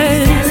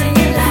breathless,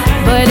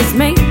 but it's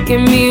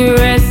making me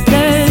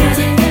restless.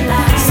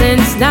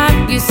 Since now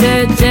you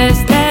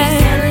suggest that.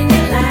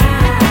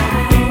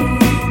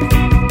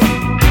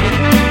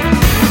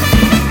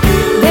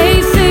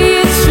 They say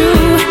it's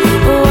true.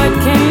 What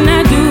can I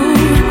do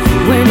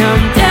when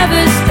I'm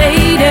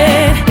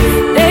devastated?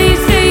 They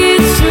say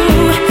it's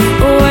true.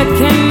 What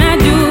can I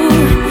do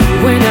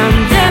when I'm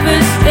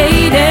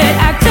devastated?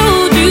 I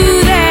told you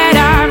that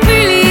I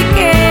really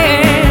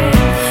care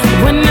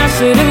when I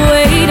should have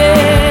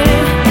waited.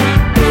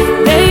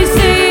 They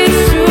say it's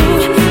true.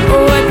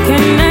 What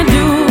can I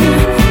do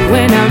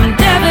when I'm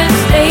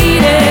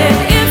devastated?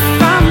 If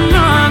I'm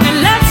wrong and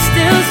love's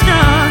still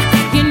strong,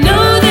 you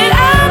know that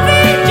I'll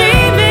be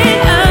dreaming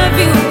of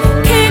you.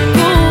 Can't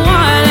go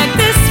on like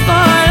this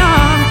for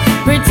long,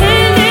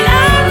 pretending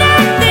I'm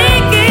not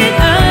thinking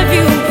of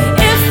you.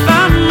 If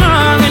I'm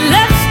wrong and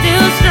love's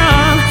still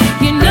strong,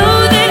 you know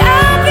that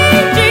I'll be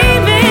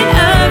dreaming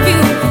of you.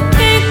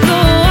 Can't go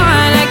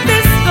on like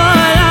this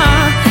for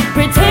long,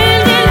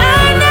 pretending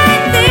I'm not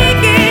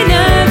thinking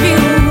of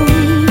you.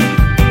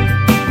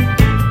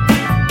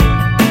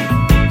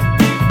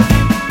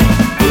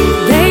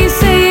 They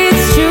say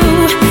it's true.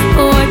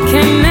 What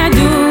can I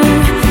do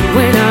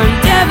when I'm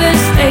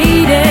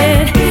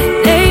devastated?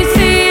 They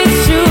say it's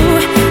true.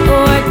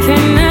 What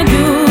can I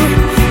do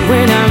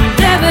when I'm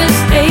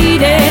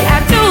devastated? I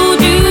told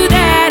you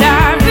that I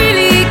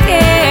really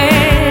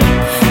care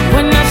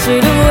when I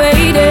should have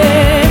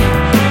waited.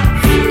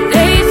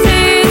 They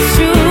say it's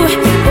true.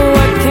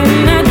 What can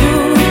I do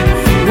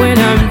when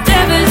I'm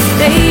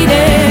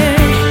devastated?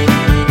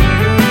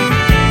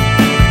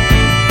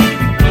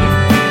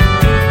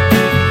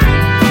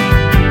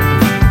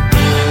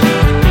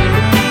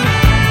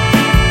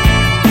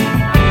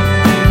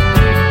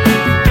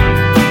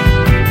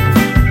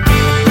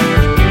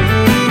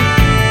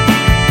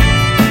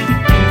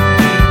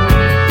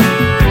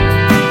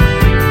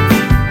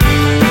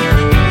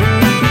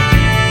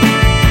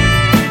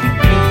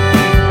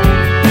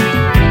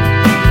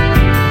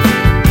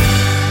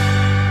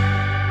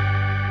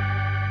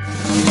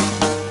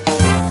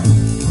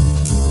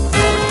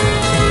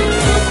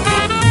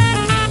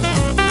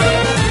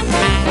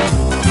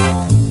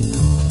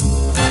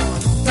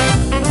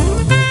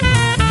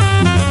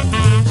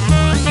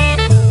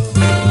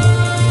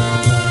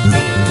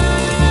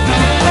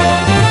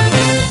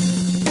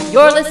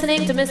 You're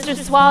listening to Mr.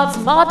 Suave's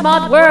Mod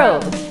Mod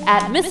World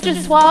at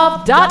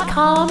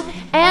MrSuave.com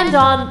and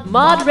on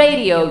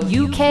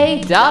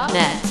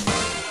modradiouk.net.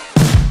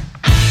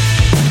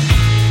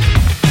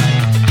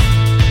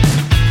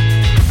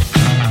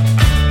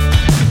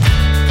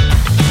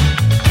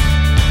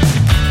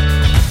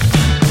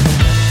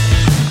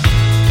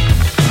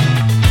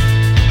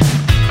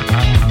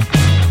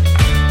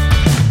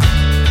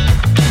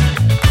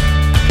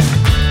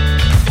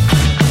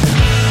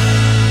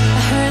 I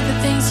heard the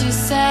things you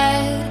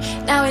said,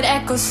 now it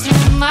echoes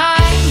through my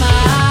mind.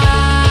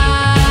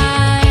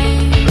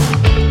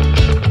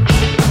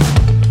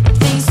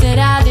 Things that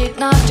I did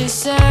not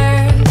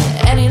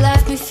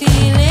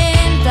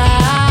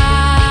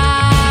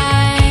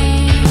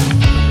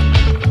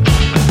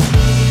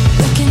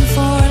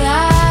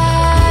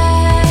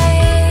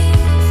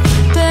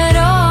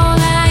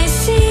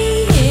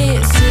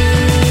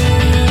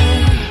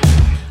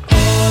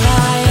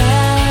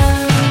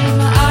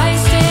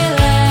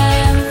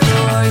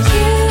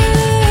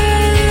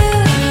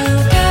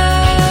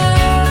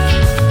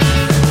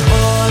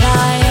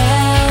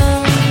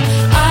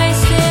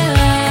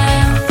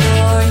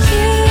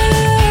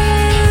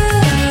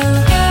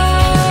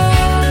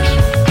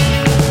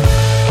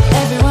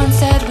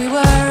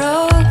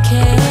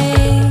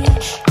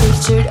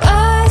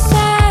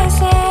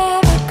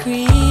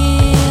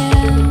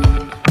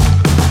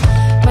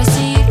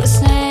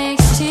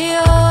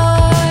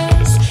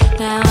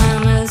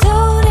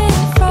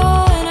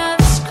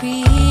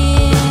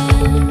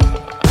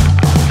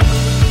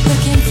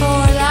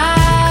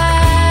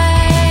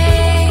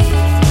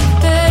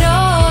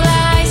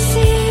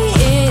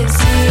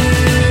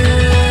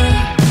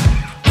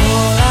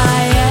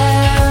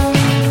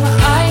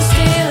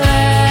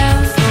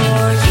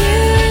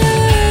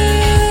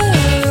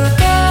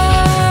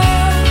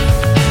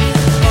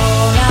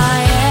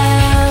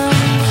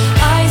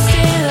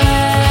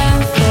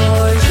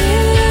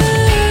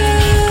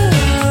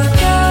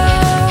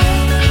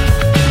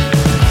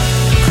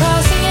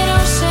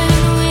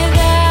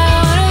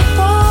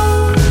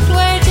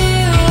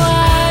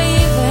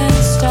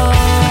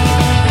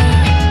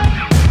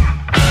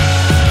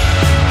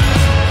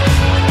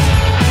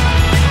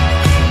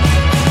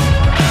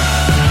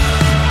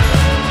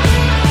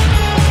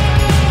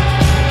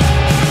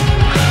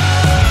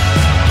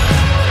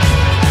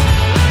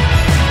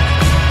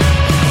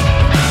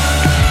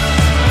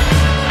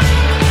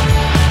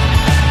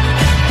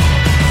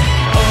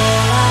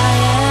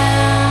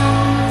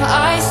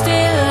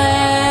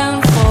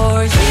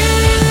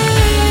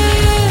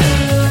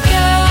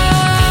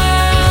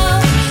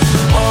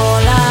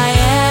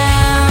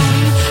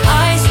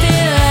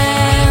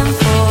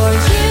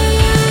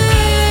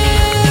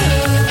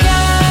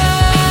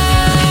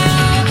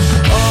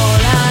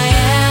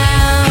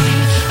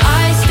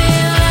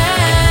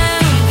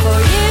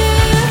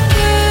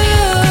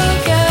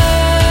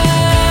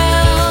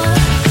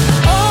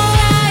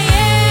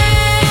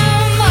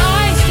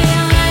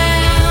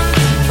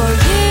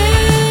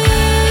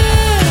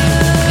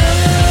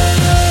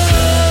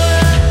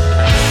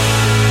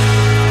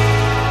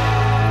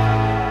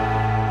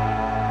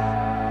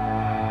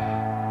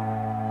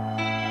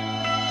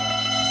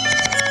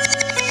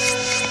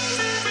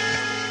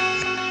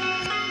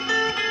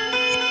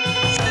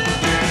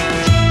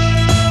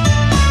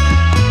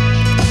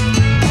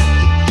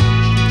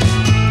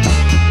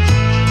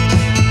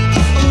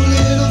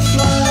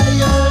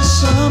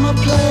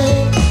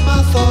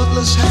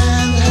father's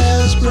hand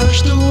has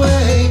brushed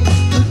away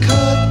the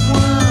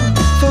cutworm,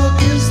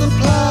 forgives the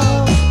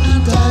plow,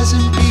 and dies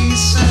in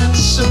peace, and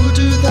so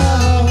do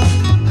thou.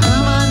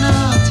 Am I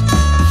not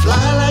a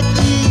fly like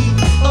thee,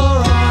 or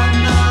are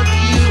not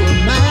you a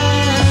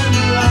man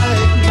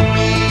like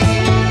me?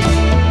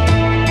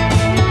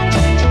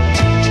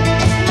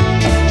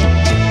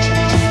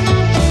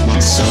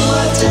 So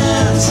I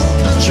dance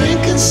and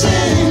drink and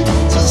sing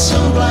till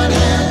some blind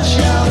hand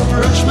shall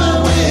brush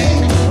my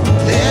wing.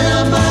 Then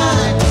am I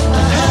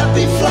a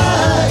happy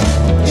fly,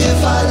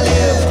 if I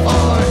live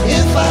or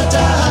if I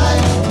die.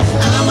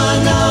 Am I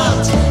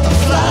not a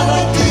fly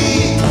like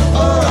thee,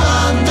 or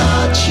are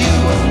not you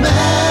a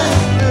man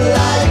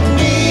like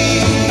me?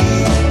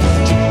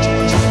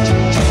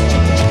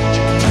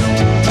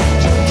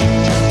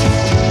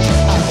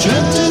 I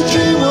dreamt a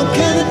dream, what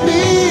can it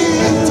be?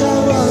 That I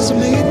was a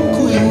maiden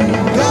queen,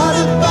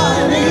 guarded by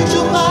an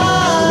angel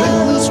mind.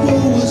 When this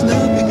war was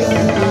now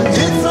begun, I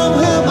hid from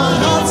her my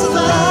heart's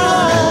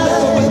alive. And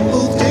I wept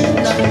both day and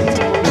night,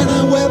 and I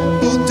wept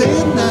both day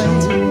and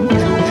night.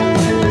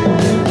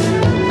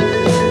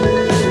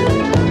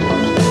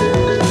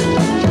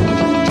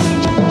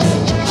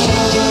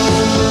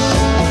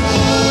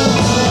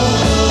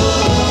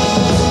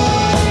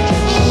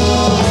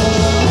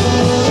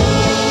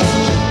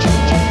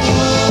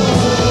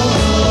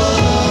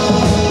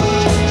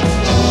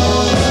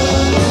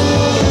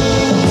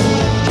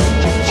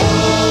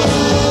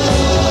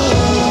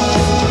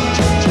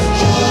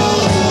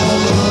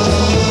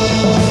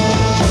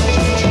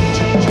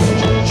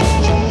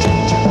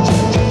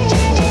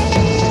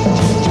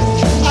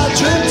 I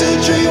dreamt a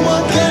dream,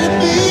 what can it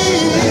be?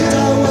 That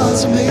I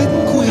was a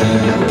maiden queen,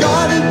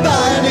 guarded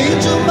by an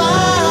angel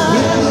mind.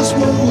 When this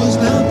war was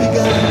now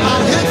begun, I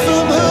hid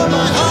from her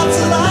my heart's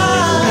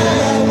alive. And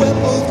I wept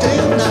both day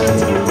and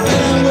night,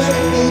 and I wept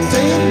both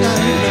day and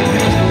night.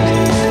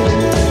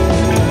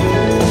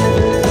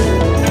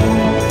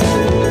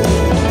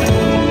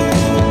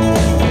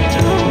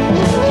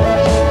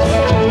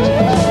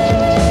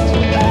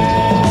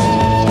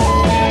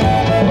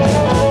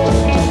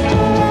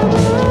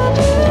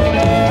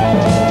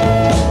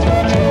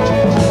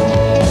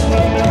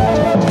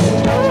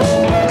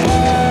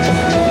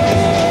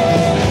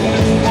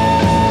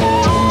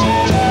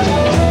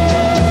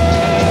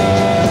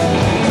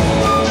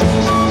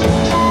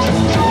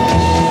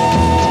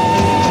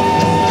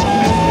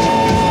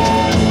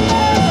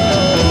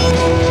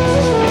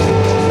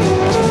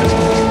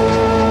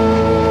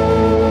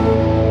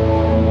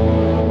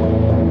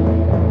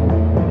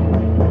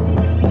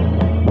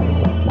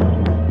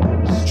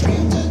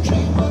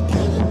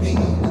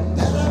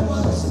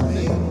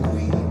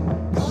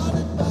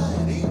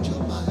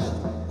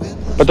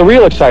 But the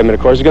real excitement,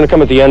 of course, is going to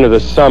come at the end of the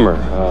summer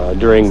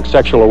during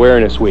Sexual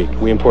Awareness Week.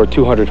 We import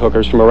 200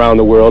 hookers from around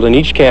the world, and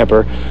each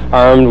camper,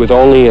 armed with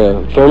only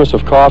a thermos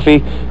of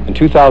coffee and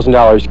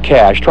 $2,000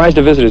 cash, tries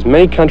to visit as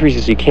many countries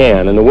as he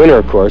can. And the winner,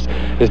 of course,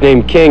 is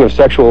named King of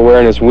Sexual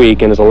Awareness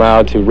Week and is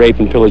allowed to rape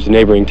and pillage the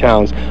neighboring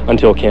towns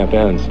until camp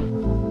ends.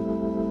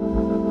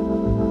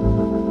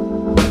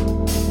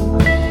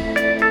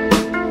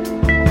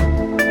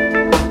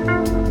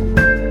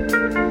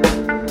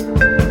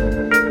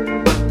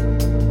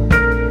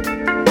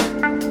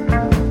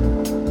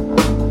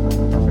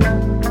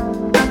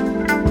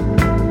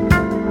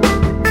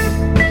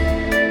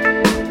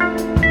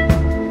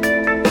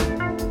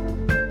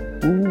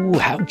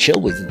 How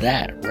chill was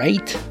that,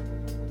 right?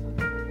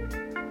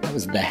 That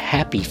was The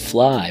Happy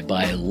Fly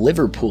by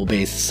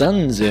Liverpool-based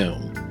Sun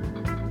Zoom,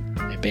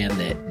 a band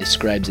that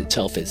describes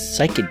itself as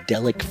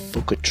psychedelic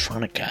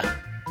folkotronica.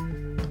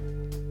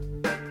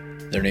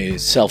 Their new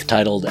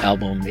self-titled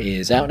album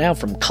is out now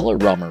from Color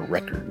Bomber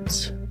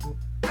Records.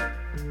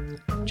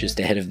 Just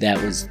ahead of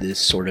that was this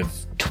sort of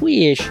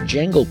twee-ish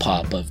jangle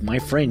pop of My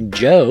Friend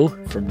Joe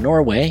from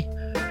Norway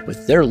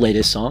with their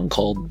latest song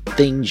called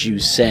Things You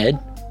Said.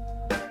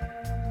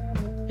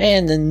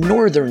 And the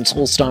Northern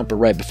Soul Stomper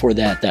right before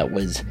that, that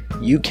was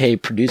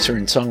UK producer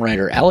and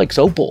songwriter Alex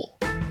Opal,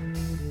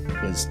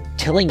 was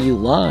Telling You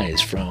Lies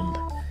from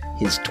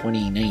his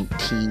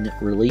 2019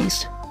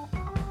 release.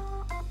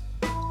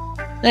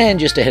 And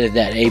just ahead of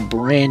that, a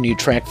brand new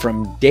track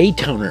from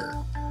Daytoner.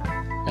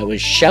 That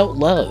was Shout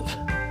Love.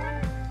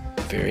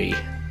 Very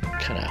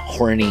kind of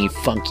horny,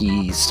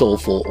 funky,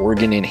 soulful,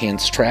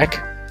 organ-enhanced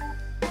track.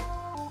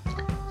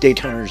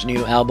 Daytoner's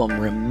new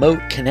album, Remote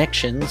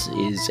Connections,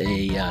 is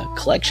a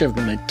collection of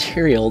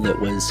material that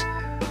was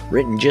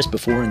written just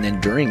before and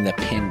then during the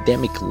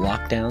pandemic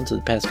lockdowns of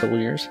the past couple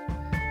years.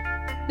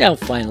 Now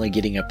finally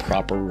getting a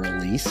proper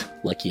release,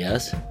 lucky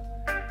us.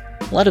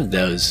 A lot of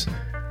those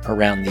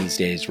around these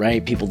days,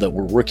 right? People that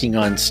were working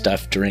on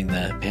stuff during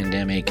the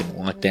pandemic and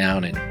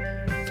lockdown and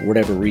for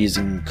whatever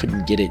reason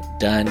couldn't get it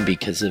done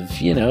because of,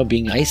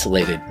 being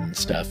isolated and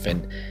stuff.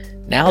 And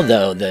now,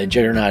 though, the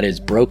juggernaut is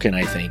broken,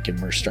 I think,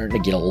 and we're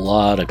starting to get a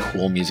lot of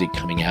cool music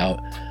coming out.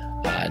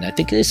 And I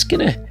think it's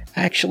going to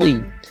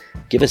actually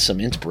give us some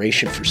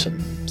inspiration for some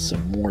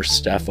more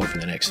stuff over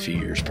the next few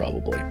years,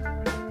 probably.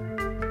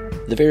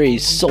 The very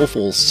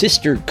soulful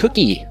Sister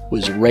Cookie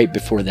was right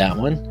before that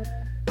one.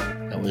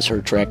 That was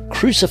her track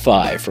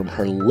Crucify from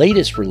her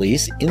latest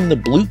release, In the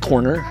Blue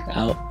Corner,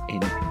 out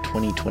in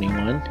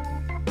 2021.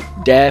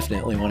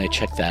 Definitely want to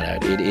check that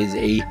out. It is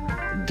a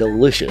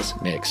delicious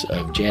mix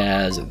of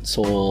jazz and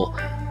soul,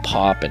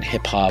 pop and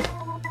hip-hop.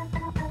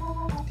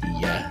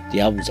 The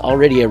album's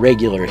already a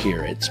regular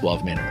here at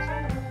Suave Manor.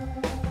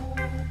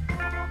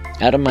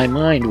 Out of My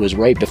Mind was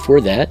right before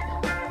that.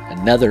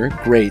 Another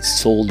great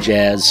soul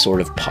jazz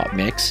sort of pop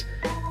mix.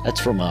 That's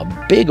from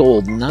a big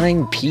old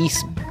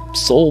 9-piece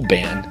soul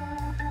band,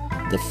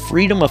 The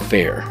Freedom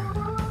Affair.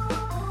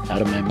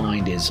 Out of My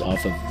Mind is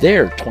off of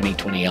their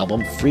 2020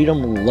 album,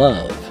 Freedom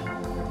Love.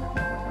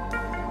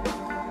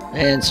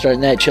 And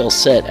starting that chill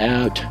set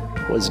out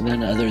was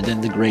none other than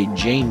the great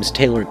James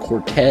Taylor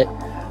Quartet,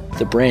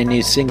 the brand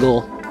new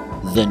single,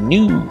 The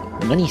New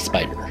Money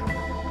Spider,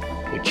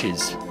 which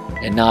is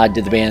a nod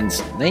to the band's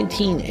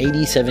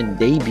 1987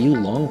 debut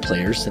long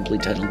player simply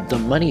titled The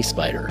Money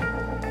Spider.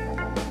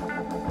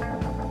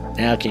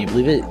 Now, can you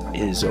believe it?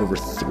 It is over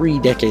 3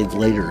 decades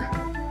later.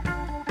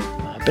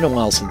 Been a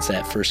while since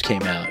that first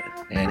came out,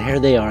 and here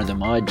they are, the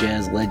mod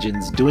jazz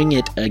legends, doing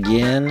it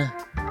again.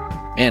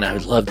 Man, I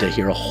would love to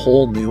hear a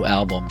whole new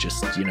album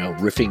just,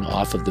 riffing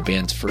off of the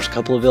band's first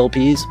couple of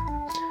LPs.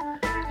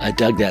 I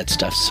dug that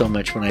stuff so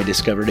much when I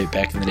discovered it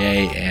back in the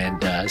day,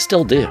 and I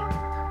still do.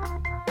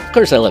 Of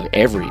course, I love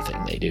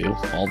everything they do.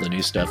 All the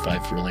new stuff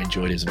I've really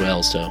enjoyed as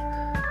well, so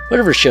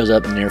whatever shows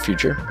up in the near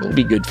future will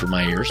be good for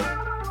my ears.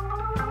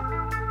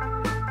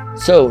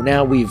 So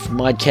now we've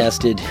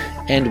modcasted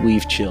and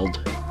we've chilled.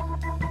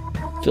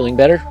 Feeling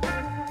better?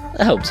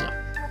 I hope so.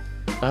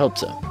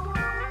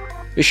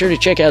 Be sure to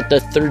check out the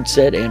third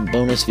set and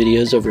bonus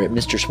videos over at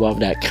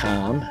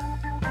MrSuave.com.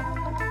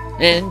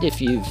 And if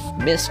you've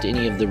missed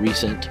any of the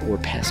recent or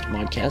past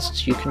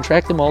modcasts, you can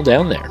track them all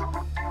down there.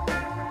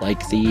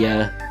 Like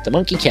the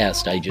Monkey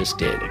Cast I just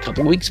did a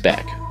couple weeks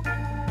back.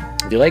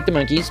 If you like the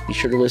Monkees, be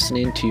sure to listen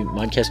in to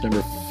modcast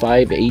number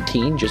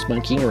 518, Just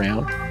Monkeying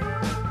Around.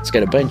 It's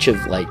got a bunch of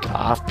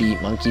offbeat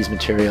Monkees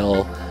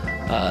material,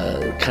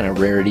 kind of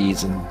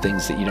rarities and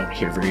things that you don't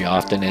hear very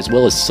often, as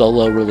well as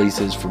solo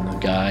releases from the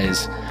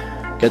guys.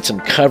 Got some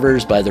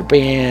covers by their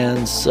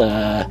bands,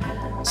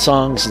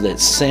 songs that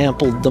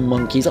sampled the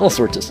Monkees, all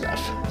sorts of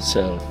stuff.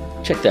 So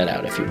check that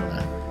out if you want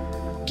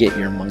to get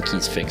your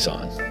Monkees fix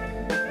on.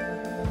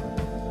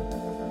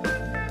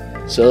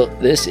 So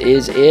this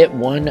is it.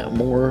 One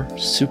more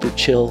super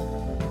chill,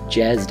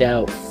 jazzed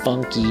out,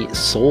 funky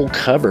soul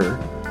cover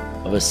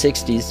of a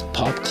 60s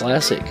pop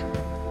classic.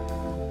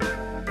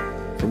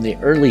 From the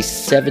early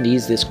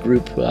 70s, this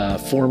group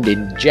formed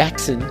in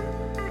Jackson,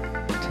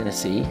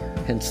 Tennessee,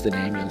 hence the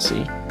name you'll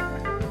see.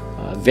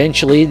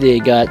 Eventually, they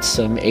got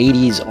some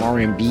 80s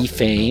R&B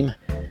fame,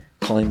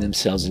 calling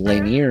themselves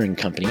Lanier and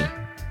Company.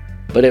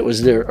 But it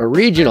was their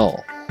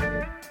original,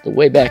 the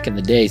way back in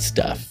the day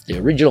stuff, the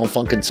original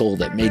funk and soul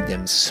that made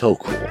them so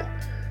cool.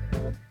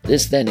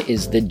 This then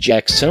is the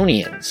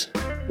Jacksonians,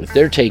 with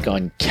their take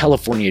on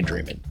California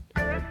Dreamin'.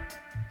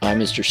 I'm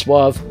Mr.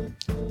 Suave.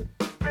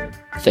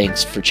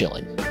 Thanks for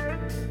chilling.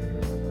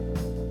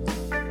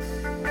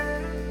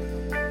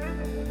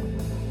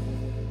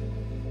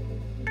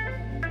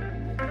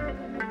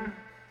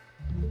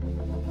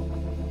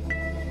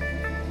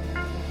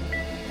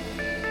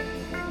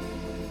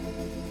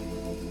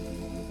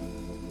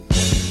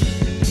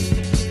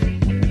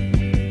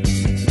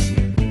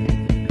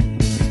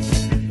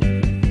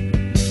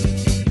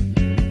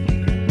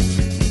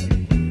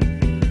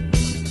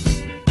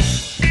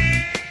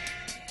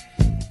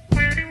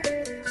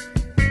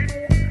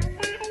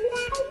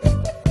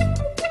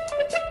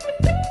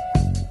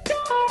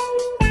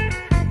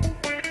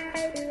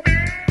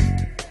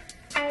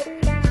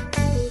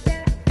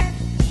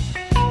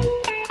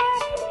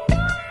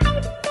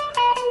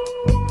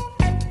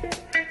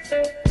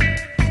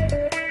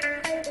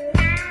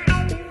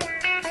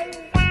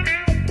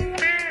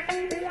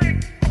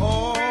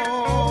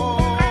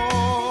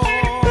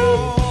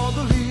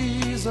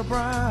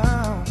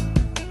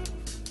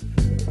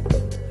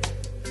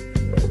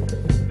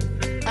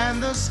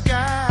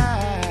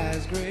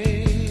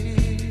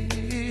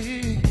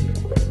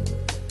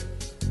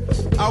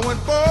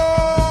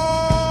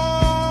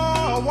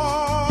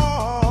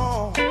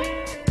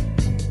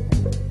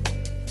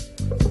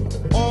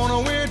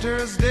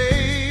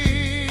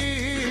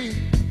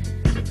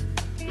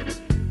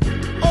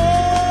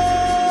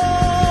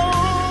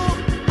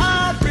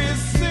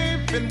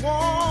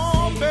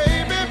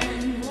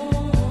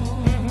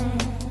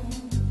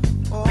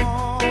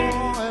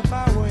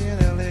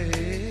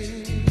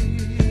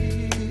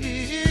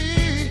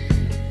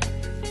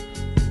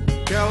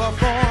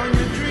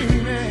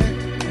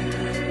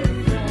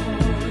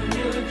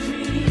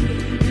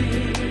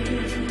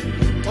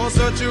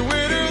 Such a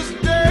winter's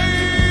day.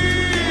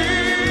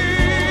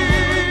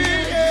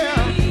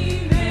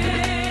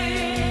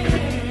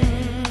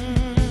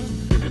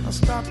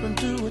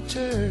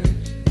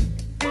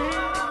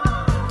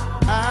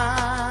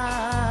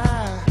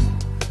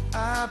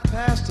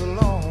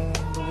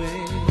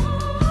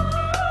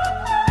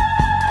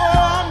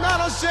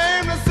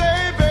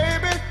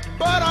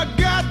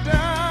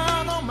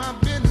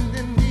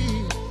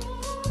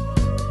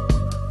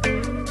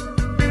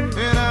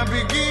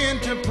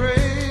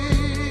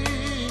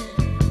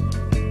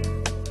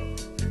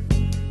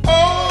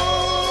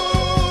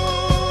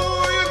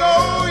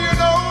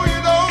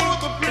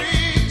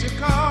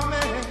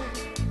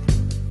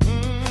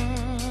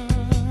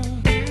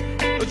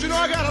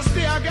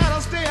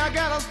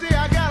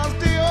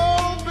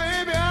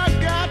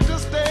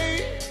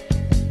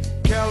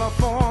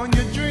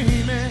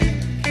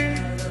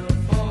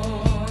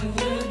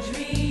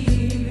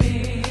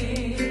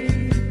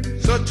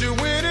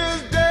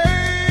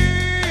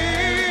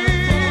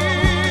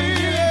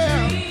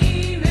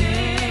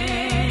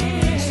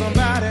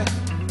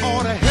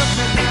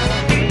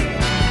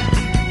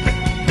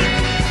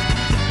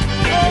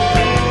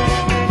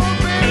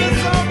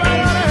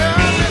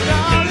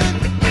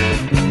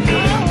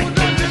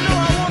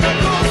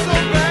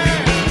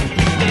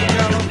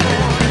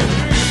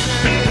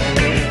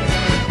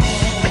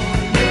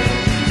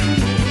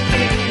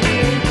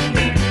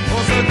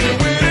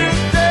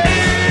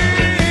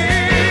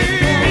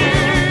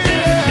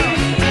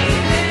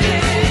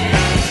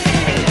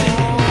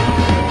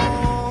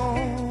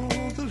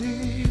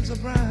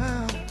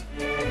 around,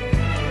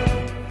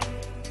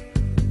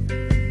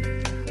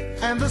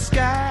 and the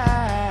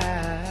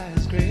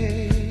sky's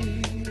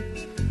gray.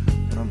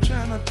 But I'm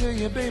trying to tell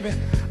you, baby,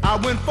 I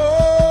went for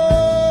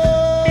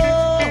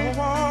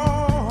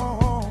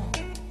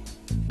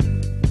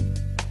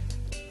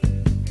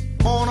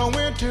on a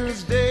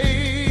winter's day.